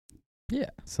Riddler. Yeah.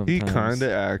 Sometimes. He kind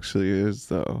of actually is,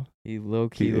 though. He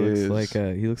low-key he looks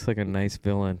is. like a nice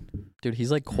villain. Dude,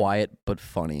 he's like quiet but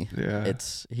funny. Yeah.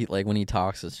 It's he like when he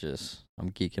talks, it's just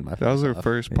I'm geeking my. That was our face off.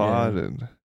 first pod, and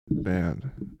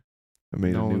man, I made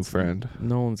a new Nolan's- friend.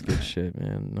 Nolan's good shit,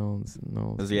 man. Nolan's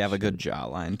Does he have a good shit.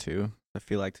 jawline too? I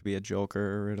feel like to be a Joker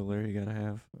or Riddler, you gotta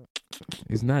have.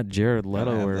 He's not Jared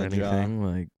Gotta Leto have or that jaw. anything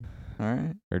like, All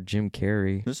right, or Jim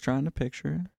Carrey, just trying to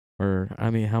picture it. or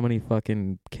I mean, how many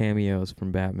fucking cameos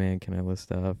from Batman can I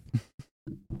list off?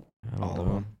 I don't All of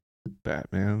know. them.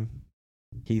 Batman.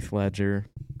 Heath Ledger.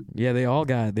 Yeah, they all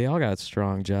got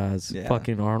strong jaws. Yeah.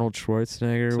 Fucking Arnold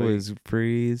Schwarzenegger So you- was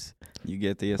Freeze. You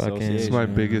get the Fucking- It's association. my Yeah.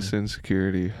 biggest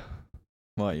insecurity.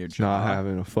 What, your It's jaw? not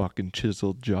having a fucking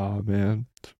chiseled jaw, man.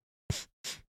 Is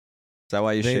that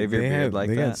why you shave your beard like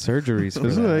they got that? surgeries for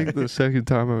This is that. like the second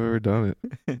time I've ever done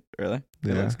it. Really? It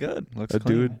Yeah. looks good. Looks A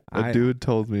clean. dude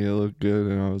told me it looked good,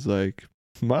 and I was like,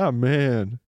 my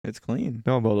man. It's clean.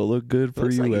 No, I'm about to look good for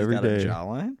Looks you like every he's got day. a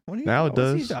jawline. What are you? Now it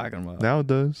what's he does. talking about? Now it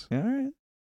does. Yeah, all right.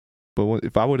 But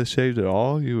if I would have shaved it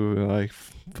all, you would be like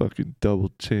fucking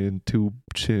double chin, two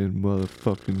chin,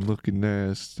 motherfucking looking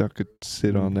ass. I could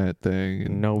sit on that thing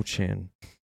and No chin.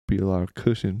 be a lot of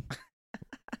cushion.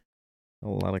 A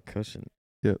lot of cushion.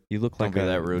 Yep. You look Don't like be a,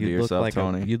 that rude to you look yourself, like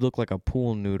Tony. You look like a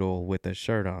pool noodle with a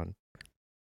shirt on.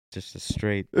 Just a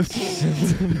straight.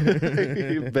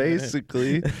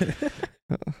 Basically,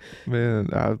 man,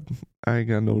 I ain't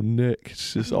got no neck.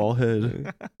 It's just all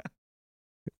head.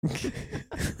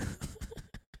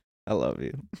 I love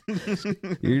you.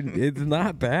 It's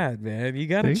not bad, man. You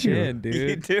got a Thank you. chin,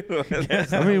 You dude. do.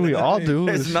 I mean, we all do.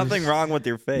 There's It's nothing just- wrong with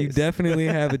your face. You definitely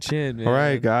have a chin, man. All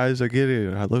right, guys, I get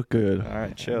it. I look good. All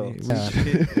right, chill. Yeah.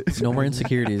 No more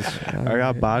insecurities. I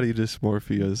got body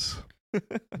dysmorphias.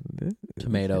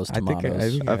 Tomatoes, I think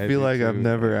tomatoes. think I feel do like I've too,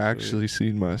 never actually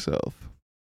seen myself.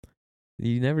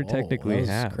 You never Oh, technically that was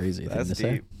have. crazy thing That's to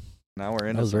say. deep. Now we're That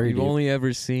into was very You've deep. only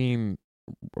ever seen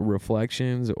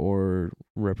reflections or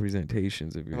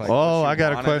representations of yourself. Like, Oh, what you I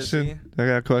got a wanted to question. I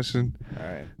got a question. All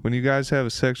right, When you guys have a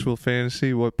sexual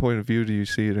fantasy, what point of view do you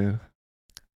see it in?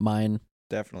 Mine.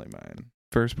 definitely mine.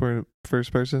 First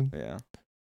person? Yeah.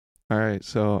 All right,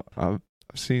 so I've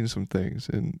seen some things,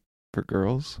 and for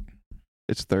girls,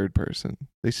 it's third person.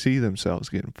 They see themselves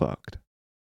getting fucked.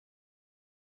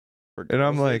 For And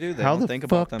I'm girls, they like, do. They how don't the think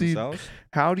fuck about do you- themselves?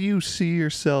 How do you see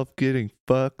yourself getting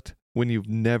fucked when you've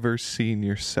never seen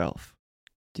yourself?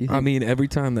 Do you think I mean, every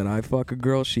time that I fuck a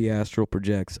girl, she astral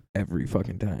projects every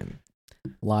fucking time.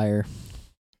 liar?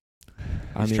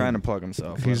 I He's mean, trying to plug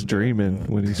himself. He's Let him do it. dreaming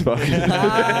when he's fucking.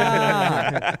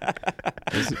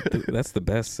 that's the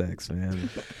best sex, man.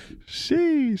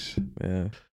 Sheesh. Yeah.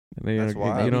 And then That's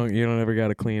wild. you don't ever got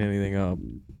to clean anything up.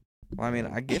 Well, I mean,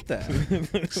 I get that.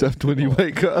 Except when you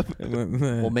wake up.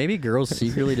 Well, maybe girls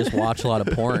secretly just watch a lot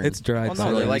of porn. it's dry. Well, So no,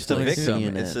 they're they're like used the to victim.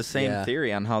 seeing It's it. the same Yeah.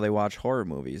 theory on how they watch horror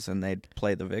movies and they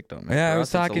play the victim. And Yeah, for I us, was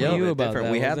it's a talking to little you bit about different.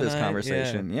 that, We had wasn't this I?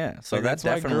 conversation. Yeah. So Like, that that's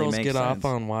why definitely girls makes get sense. off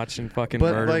on watching fucking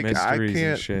But murder like, mysteries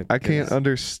and shit. I can't because-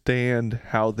 understand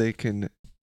how they can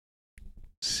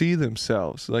see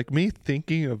themselves. Like me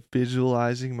thinking of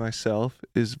visualizing myself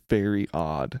is very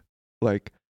odd.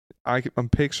 Like I'm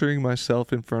picturing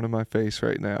myself in front of my face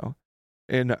right now,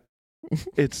 and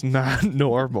it's not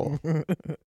normal.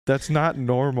 That's not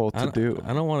normal to do.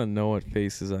 I don't want to know what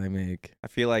faces I make. I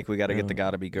feel like we got to get the Yeah.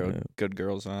 gotta be Yeah. good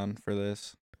girls on for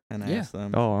this and Yeah. ask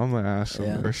them. Oh, I'm gonna ask them.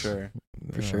 Yeah. For sure.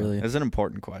 For surely. It's an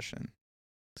important question.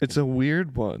 It's a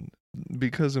weird one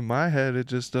because in my head it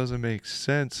just doesn't make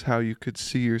sense how you could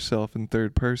see yourself in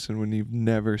third person when you've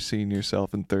never seen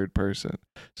yourself in third person.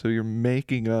 So you're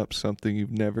making up something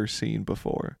you've never seen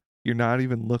before. you're not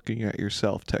even looking at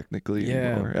yourself technically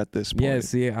anymore at this point. Yeah,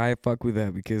 see, I fuck with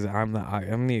that because I'm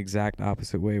the exact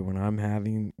opposite way. When I'm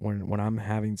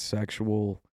having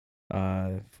sexual,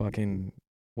 fucking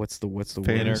what's the word?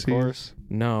 Fantasies? Intercourse?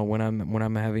 No, when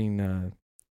I'm having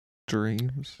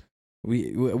Dreams.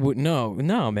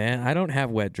 no, man, I don't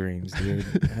have wet dreams, dude.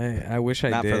 I wish I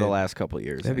Not did. for the last couple of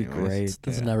years. That'd be anyways. great.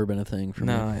 That's never been a thing for me.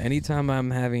 No, anytime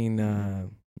I'm having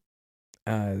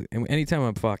anytime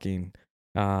I'm fucking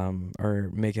or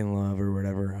making love or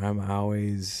whatever, I'm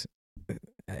always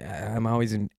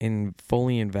in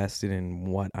fully invested in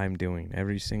what I'm doing.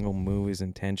 Every single move is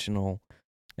intentional,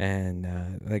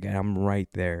 and like I'm right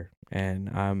there, and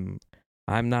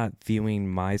I'm not viewing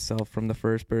myself from the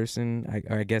first person.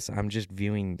 I guess I'm just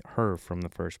viewing her from the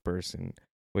first person,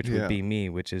 which would be me,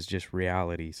 which is just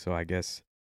reality. So I guess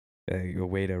a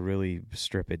way to really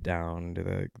strip it down to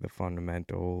the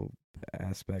fundamental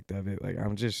aspect of it, like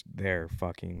I'm just there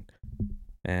fucking,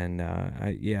 and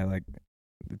like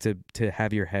to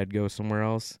have your head go somewhere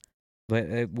else.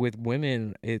 But with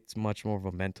women, it's much more of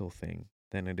a mental thing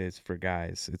than it is for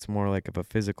guys. It's more like of a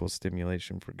physical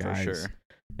stimulation for guys. For sure.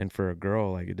 And for a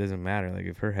girl, like, it doesn't matter. Like,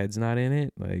 if her head's not in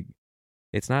it, like,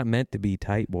 it's not meant to be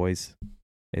tight, boys.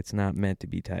 It's not meant to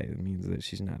be tight. It means that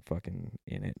she's not fucking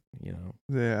in it, you know?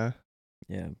 Yeah.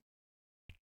 Yeah.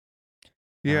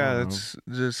 Yeah, it's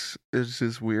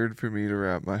just weird for me to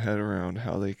wrap my head around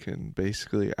how they can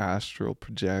basically astral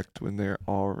project when they're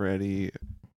already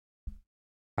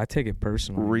I take it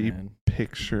personally, man.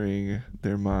 Picturing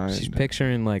their mind. She's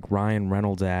picturing, like, Ryan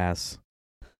Reynolds' ass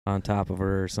on top of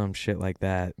her or some shit like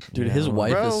that. Dude, his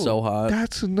wife is so hot.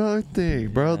 That's another thing,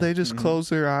 bro. They just close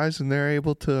their eyes and they're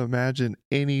able to imagine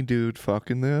any dude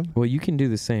fucking them. Well, you can do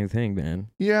the same thing, man.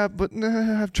 Yeah, but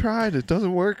I've tried. It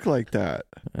doesn't work like that.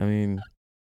 I mean,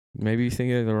 maybe you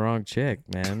think of the wrong chick,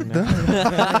 man.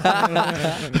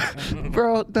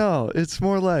 Bro, no. It's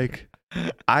more like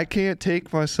I can't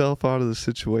take myself out of the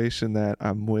situation that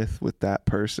I'm with that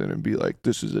person and be like,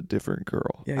 this is a different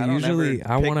girl. Yeah, usually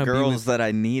I want to be girls with, that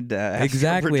I need to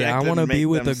exactly. I want to be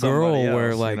with a girl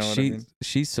where like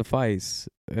she suffice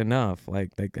enough.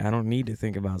 Like I don't need to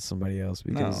think about somebody else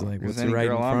because like what's any right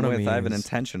girl in front I'm of with, me. I have an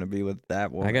intention to be with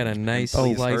that woman. I got a nice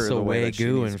Please slice her the of way that she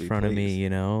Wagyu needs in to be front of me. pleased. You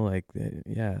know, like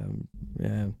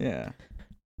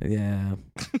yeah.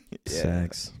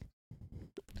 Sex. Yeah.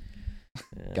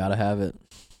 Gotta have it.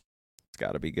 It's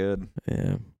got to be good.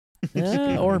 Yeah.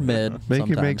 Yeah, or mid. Make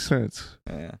sometimes. it make sense.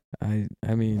 Yeah.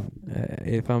 I mean,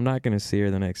 if I'm not gonna see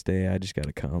her the next day, I just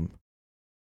gotta come.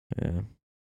 Yeah.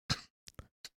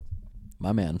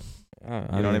 My man.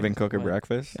 You don't even cook her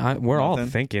breakfast? We're all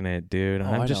thinking it, dude. Oh,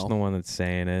 I'm I just know. the one that's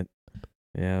saying it.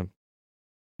 Yeah.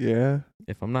 Yeah.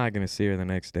 If I'm not gonna see her the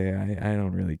next day, I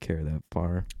don't really care that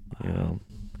far, you know.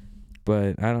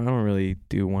 But I don't really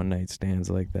do one night stands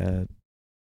like that.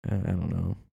 I don't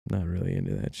know. Not really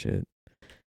into that shit.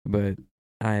 But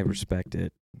I respect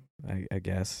it, I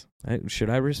guess.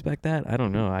 Should I respect that? I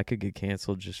don't know. I could get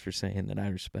canceled just for saying that I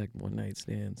respect one night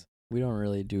stands. We don't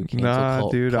really do cancel Nah,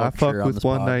 dude, I fuck with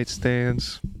one night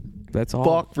stands. That's all.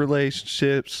 Fuck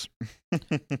relationships.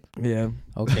 Yeah.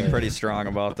 Okay. Pretty strong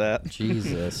about that.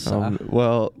 Jesus.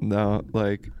 Well, no,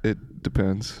 like it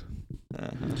depends.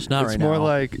 Just not It's right more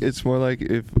now. like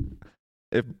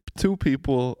if two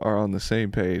people are on the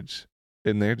same page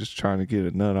and they're just trying to get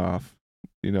a nut off,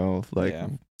 you know, like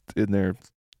and they're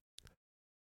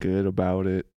good about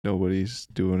it. Nobody's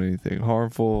doing anything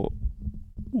harmful.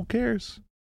 Who cares?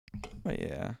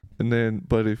 Yeah.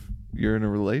 But if you're in a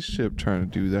relationship trying to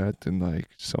do that, then like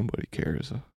somebody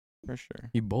cares. For sure.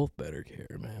 You both better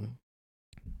care, man.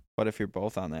 But if you're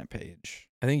both on that page,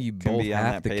 I think you can both be on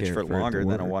have that to page care for it to longer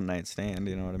than a work. one night stand.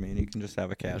 You know what I mean? You can just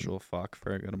have a casual fuck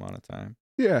for a good amount of time.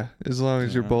 Yeah, as long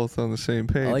as you're both on the same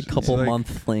page. I like It's couple month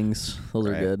flings. Those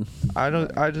are good.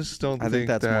 I just don't think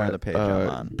that's that more the page I'm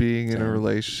on. being in a Same.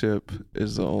 relationship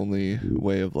is the only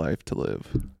way of life to live.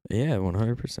 Yeah,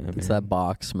 100%. It's that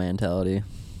box mentality.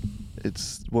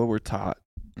 It's what we're taught.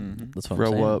 Mm-hmm. That's what Grow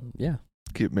I'm saying. up. Yeah.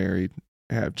 Get married,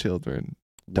 have children,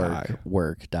 die.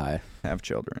 Work, die, Have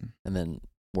children. and then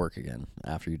work again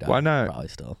after you die. Why not? Probably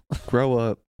still. Grow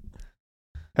up,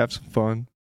 have some fun,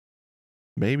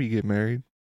 maybe get married,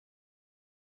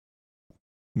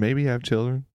 maybe have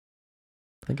children.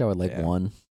 I think I would like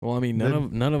one. Well, I mean, Then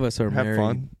none of us are have married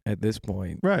fun. at this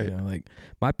point, Right. You know, like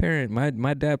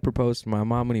my dad proposed to my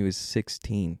mom when he was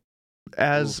 16.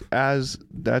 As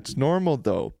that's normal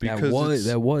though, because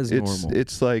that was normal.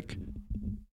 It's like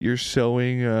you're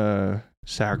showing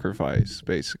sacrifice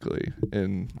basically,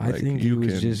 and I like, think you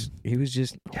he was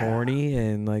just horny,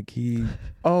 and like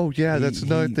Oh yeah, he- that's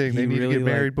another thing. They he need really, to get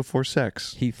married like, before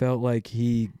sex. he felt like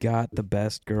he got the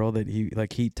best girl that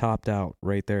he topped out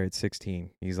right there at 16.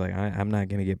 He's like, I'm not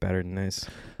gonna get better than this.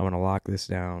 I'm gonna lock this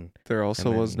down. There also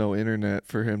and was then- no internet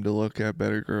for him to look at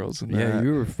better girls than Yeah, that.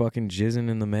 you were fucking jizzing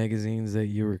in the magazines that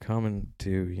you were coming to.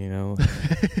 You know,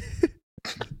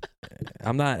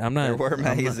 I'm not. There were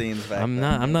magazines back I'm then.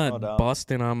 not. I'm no not doubt.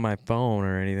 busting on my phone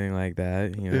or anything like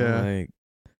that. You know, Yeah. like,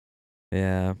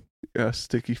 yeah, Yeah,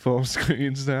 sticky phone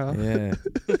screens now. yeah.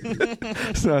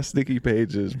 It's not sticky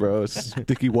pages, bro. It's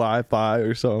sticky Wi-Fi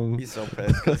or something. He's so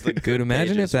pissed. 'cause the Dude, good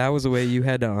imagine pages- if that was the way you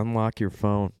had to unlock your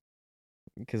phone.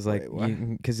 Because like, Wait,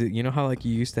 what? because you know how like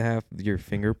you used to have your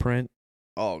fingerprint.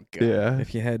 Oh god. Yeah.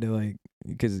 If you had to like,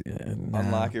 because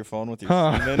Unlock your phone with your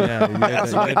Huh. semen. Yeah, you had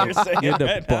That's to, what you had you're to, saying you had to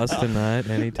right bust now. a nut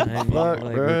anytime you Fuck,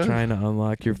 like, were bruh. trying to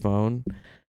unlock your phone.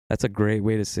 That's a great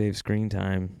way to save screen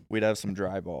time. We'd have some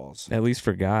dry balls. At least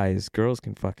for guys. Girls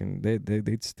can fucking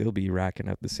they'd still be racking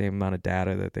up the same amount of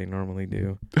data that they normally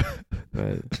do.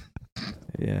 But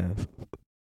yeah.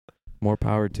 More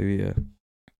power to you.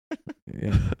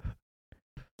 Yeah.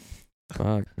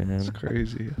 Fuck, man. It's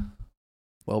crazy.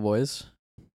 Well, boys,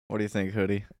 What do you think,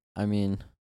 Hoodie? I mean,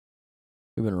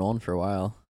 we've been rolling for a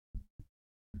while.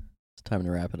 It's time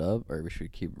to wrap it up, or we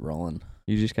should keep rolling.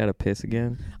 You just gotta piss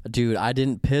again? Dude, I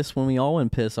didn't piss when we all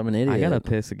went piss. I'm an idiot. I gotta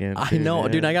piss again. I too, know,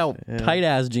 dude. yeah. I got Yeah. tight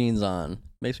ass jeans on.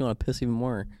 Makes me want to piss even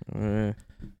more.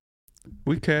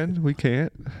 We can. We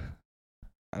can't.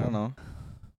 I don't know.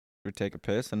 We take a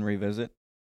piss and revisit.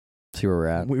 See where we're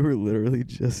at. We were literally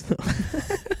just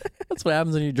That's what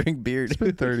happens when you drink beer. It's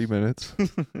been 30 minutes.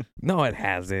 No, it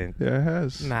hasn't. Yeah, it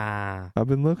has. Nah. I've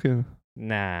been looking.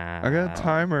 Nah. I got a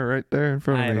timer right there in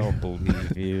front I of me. don't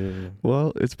believe you.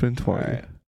 Well, it's been 20. Alright.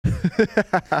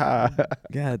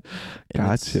 God.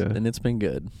 Gotcha. And it's been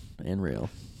good and real.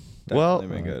 Well,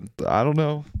 Definitely been good. I don't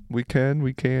know. We can.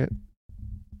 We can't.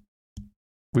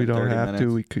 We Like don't 30 have to.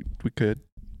 minutes. We could. We could.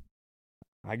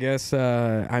 I guess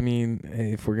I mean,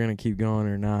 if we're gonna keep going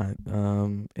or not,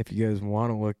 if you guys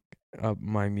want to look up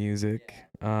my music,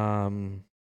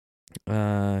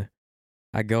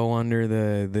 I go under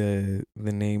the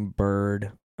name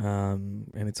Burd, and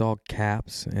it's all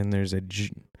caps, and there's a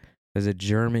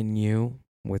German U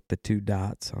with the 2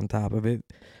 dots on top of it.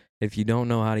 If you don't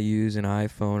know how to use an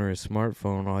iPhone or a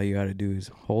smartphone, all you got to do is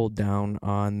hold down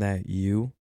on that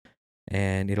U,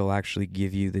 and it'll actually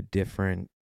give you the different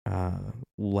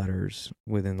letters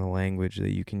within the language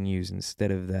that you can use instead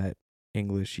of that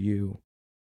English U.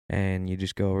 And you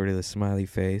just go over to the smiley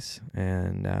face,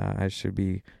 and I should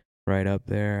be right up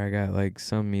there. I got like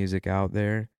some music out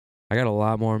there. I got a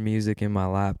lot more music in my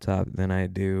laptop than I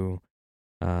do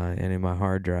and in my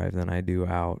hard drive than I do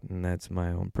out, and that's my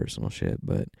own personal shit.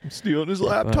 But Stealing his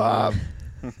laptop.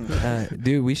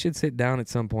 dude, we should sit down at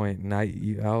some point, and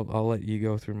I'll let you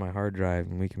go through my hard drive,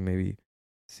 and we can maybe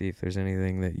see if there's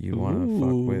anything that you want to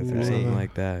fuck with or Ooh. something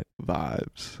like that.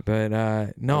 Vibes. But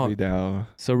I'll no, be down.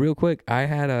 so real quick, I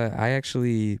had a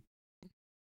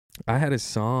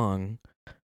song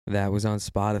that was on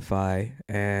Spotify,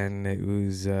 and it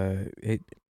was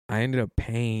I ended up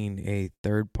paying a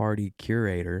third-party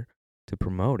curator to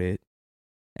promote it,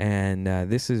 and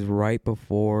this is right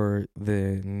before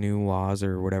the new laws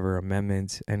or whatever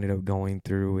amendments ended up going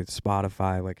through with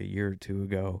Spotify like a year or two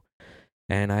ago,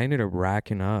 and I ended up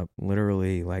racking up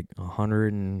literally like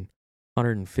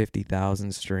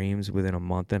 150,000 streams within a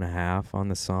month and a half on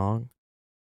the song.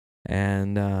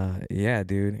 And yeah,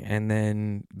 dude. And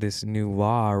then this new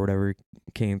law or whatever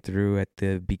came through at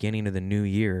the beginning of the new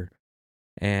year,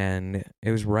 and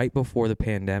it was right before the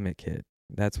pandemic hit.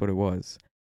 That's what it was.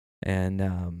 And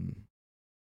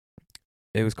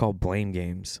it was called Blame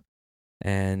Games.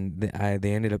 And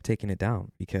they ended up taking it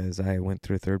down because I went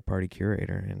through a third-party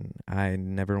curator, and I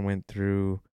never went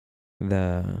through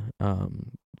the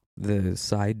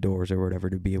side doors or whatever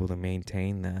to be able to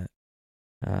maintain that.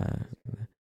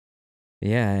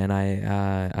 Yeah, and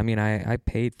I mean, I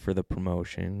paid for the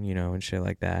promotion, you know, and shit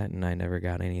like that, and I never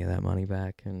got any of that money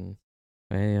back. And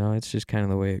you know, it's just kind of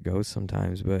the way it goes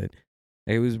sometimes. But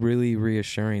it was really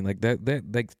reassuring. Like that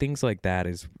like things like that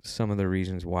is some of the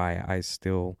reasons why I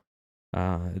still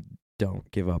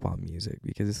don't give up on music,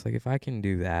 because it's like if I can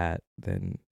do that,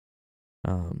 then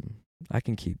I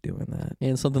can keep doing that.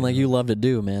 And something like you love to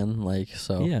do, man. Like,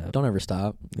 so Yeah. don't ever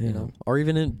stop, you Yeah. know, or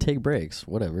even take breaks,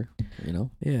 whatever, you know.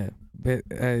 Yeah, but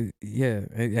yeah,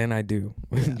 and I do.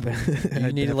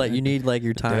 You need like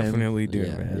your time. Definitely do,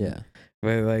 yeah, man. Yeah.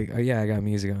 But like, I got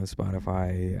music on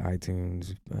Spotify,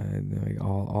 iTunes, like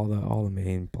all the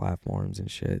main platforms and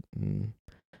shit. And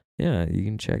yeah, you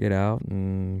can check it out,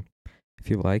 and if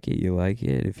you like it, you like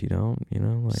it. If you don't,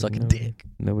 like Suck a dick.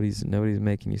 Nobody's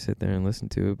making you sit there and listen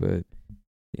to it. But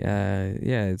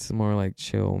yeah, it's more like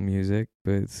chill music,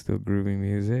 but it's still groovy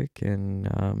music. And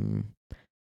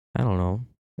I don't know.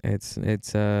 It's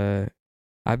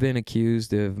I've been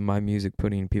accused of my music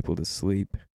putting people to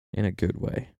sleep in a good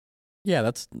way.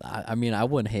 Yeah, I mean, I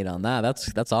wouldn't hate on that.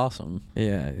 That's awesome.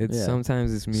 Yeah,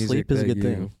 sometimes it's music. Sleep is a good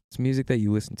thing. It's music that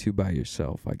you listen to by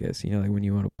yourself, I guess. Like when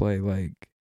you want to play like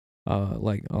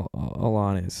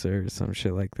Alanis or some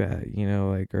shit like that.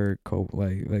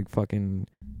 Like fucking,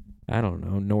 I don't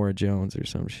know, Nora Jones or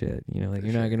some shit. Like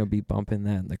you're not gonna be bumping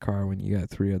that in the car when you got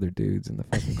 3 other dudes in the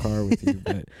fucking car with you.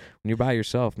 But when you're by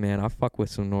yourself, man, I fuck with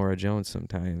some Nora Jones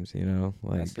sometimes.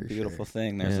 Like that's the beautiful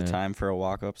thing. There's a time for a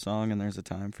walk-up song, and there's a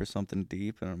time for something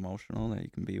deep and emotional that you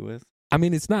can be with. I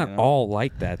mean, it's not all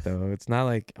like that though. It's not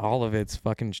like all of it's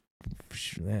fucking.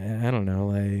 I don't know.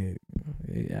 Like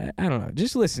I don't know.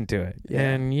 Just listen to it,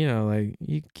 and like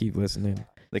you keep listening.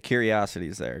 The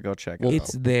curiosity's there. Go check it out.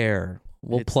 It's there.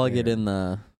 We'll plug it in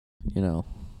the,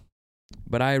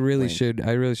 But I really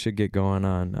link. should get going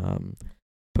on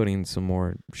putting some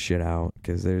more shit out,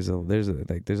 because there's a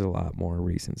lot more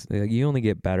recent. Like, you only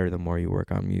get better the more you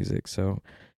work on music. So,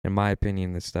 in my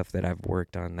opinion, the stuff that I've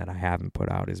worked on that I haven't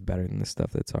put out is better than the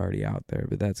stuff that's already out there.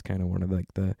 But that's kind of one of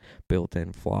like the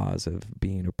built-in flaws of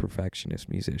being a perfectionist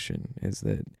musician, is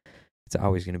that it's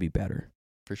always going to be better.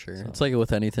 For sure. So. It's like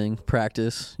with anything.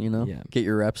 Practice, Yeah. Get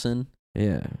your reps in.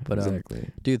 Yeah, But, exactly.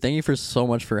 Dude, thank you so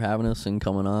much for having us and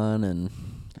coming on, and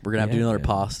we're gonna have to do another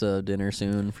pasta dinner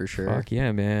soon for sure. Fuck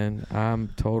yeah, man! I'm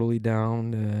totally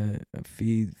down to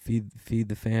feed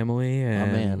the family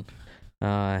and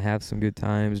have some good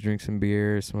times, drink some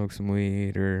beer, smoke some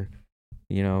weed, or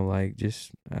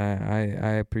just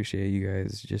I appreciate you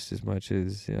guys just as much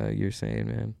as you're saying,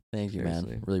 man. Thank you,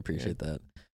 Seriously. man. Really appreciate that.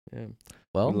 Yeah.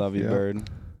 Well, We love you, Burd.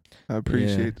 I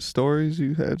appreciate the stories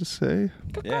you had to say.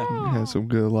 Yeah. You had some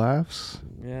good laughs.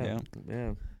 Yeah.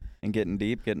 And getting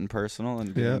deep, getting personal,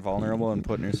 and being vulnerable and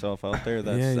putting yourself out there.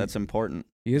 That's important.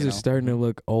 You guys are starting to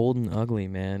look old and ugly,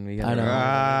 man. We I know.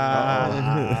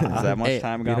 Is that much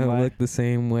time You gone don't by? look the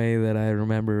same way that I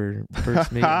remember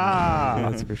first meeting you.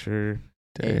 That's for sure.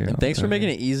 Hey, and thanks for making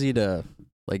it easy to,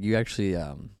 like, you actually,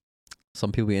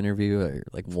 some people we interview are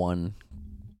like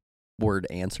 1-word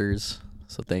answers.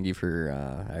 So thank you for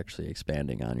actually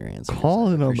expanding on your answers.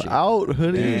 Calling them out,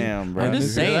 hoodie. Damn, bro. I'm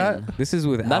just saying. This is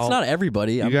without. That's not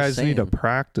everybody. You I'm guys just need to saying.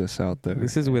 practice out there.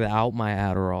 This is without my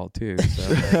Adderall too.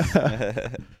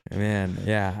 So, man,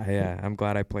 yeah. I'm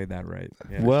glad I played that right.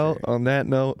 Yeah, Well, sure. on that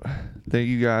note, thank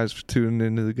you guys for tuning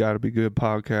into the Gotta Be Good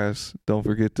podcast. Don't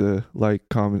forget to like,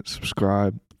 comment,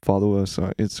 subscribe. Follow us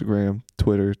on Instagram,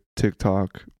 Twitter,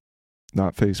 TikTok,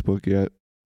 not Facebook yet.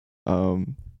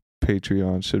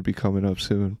 Patreon should be coming up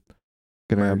soon.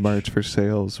 Gonna have merch for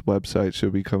sales. Website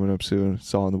should be coming up soon.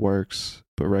 It's all in the works.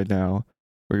 But right now,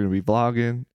 we're gonna be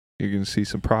vlogging. You're gonna see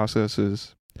some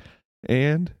processes,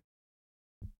 and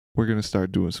we're gonna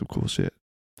start doing some cool shit.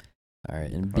 All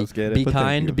right, and Let's get it. be But thank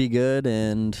kind, you. be good,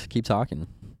 and keep talking.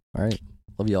 All right,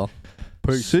 love y'all.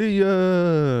 Peace. See ya.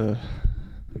 I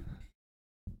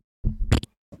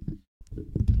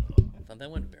thought that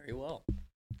went very well.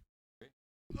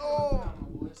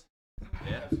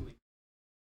 Yeah.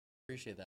 Appreciate that.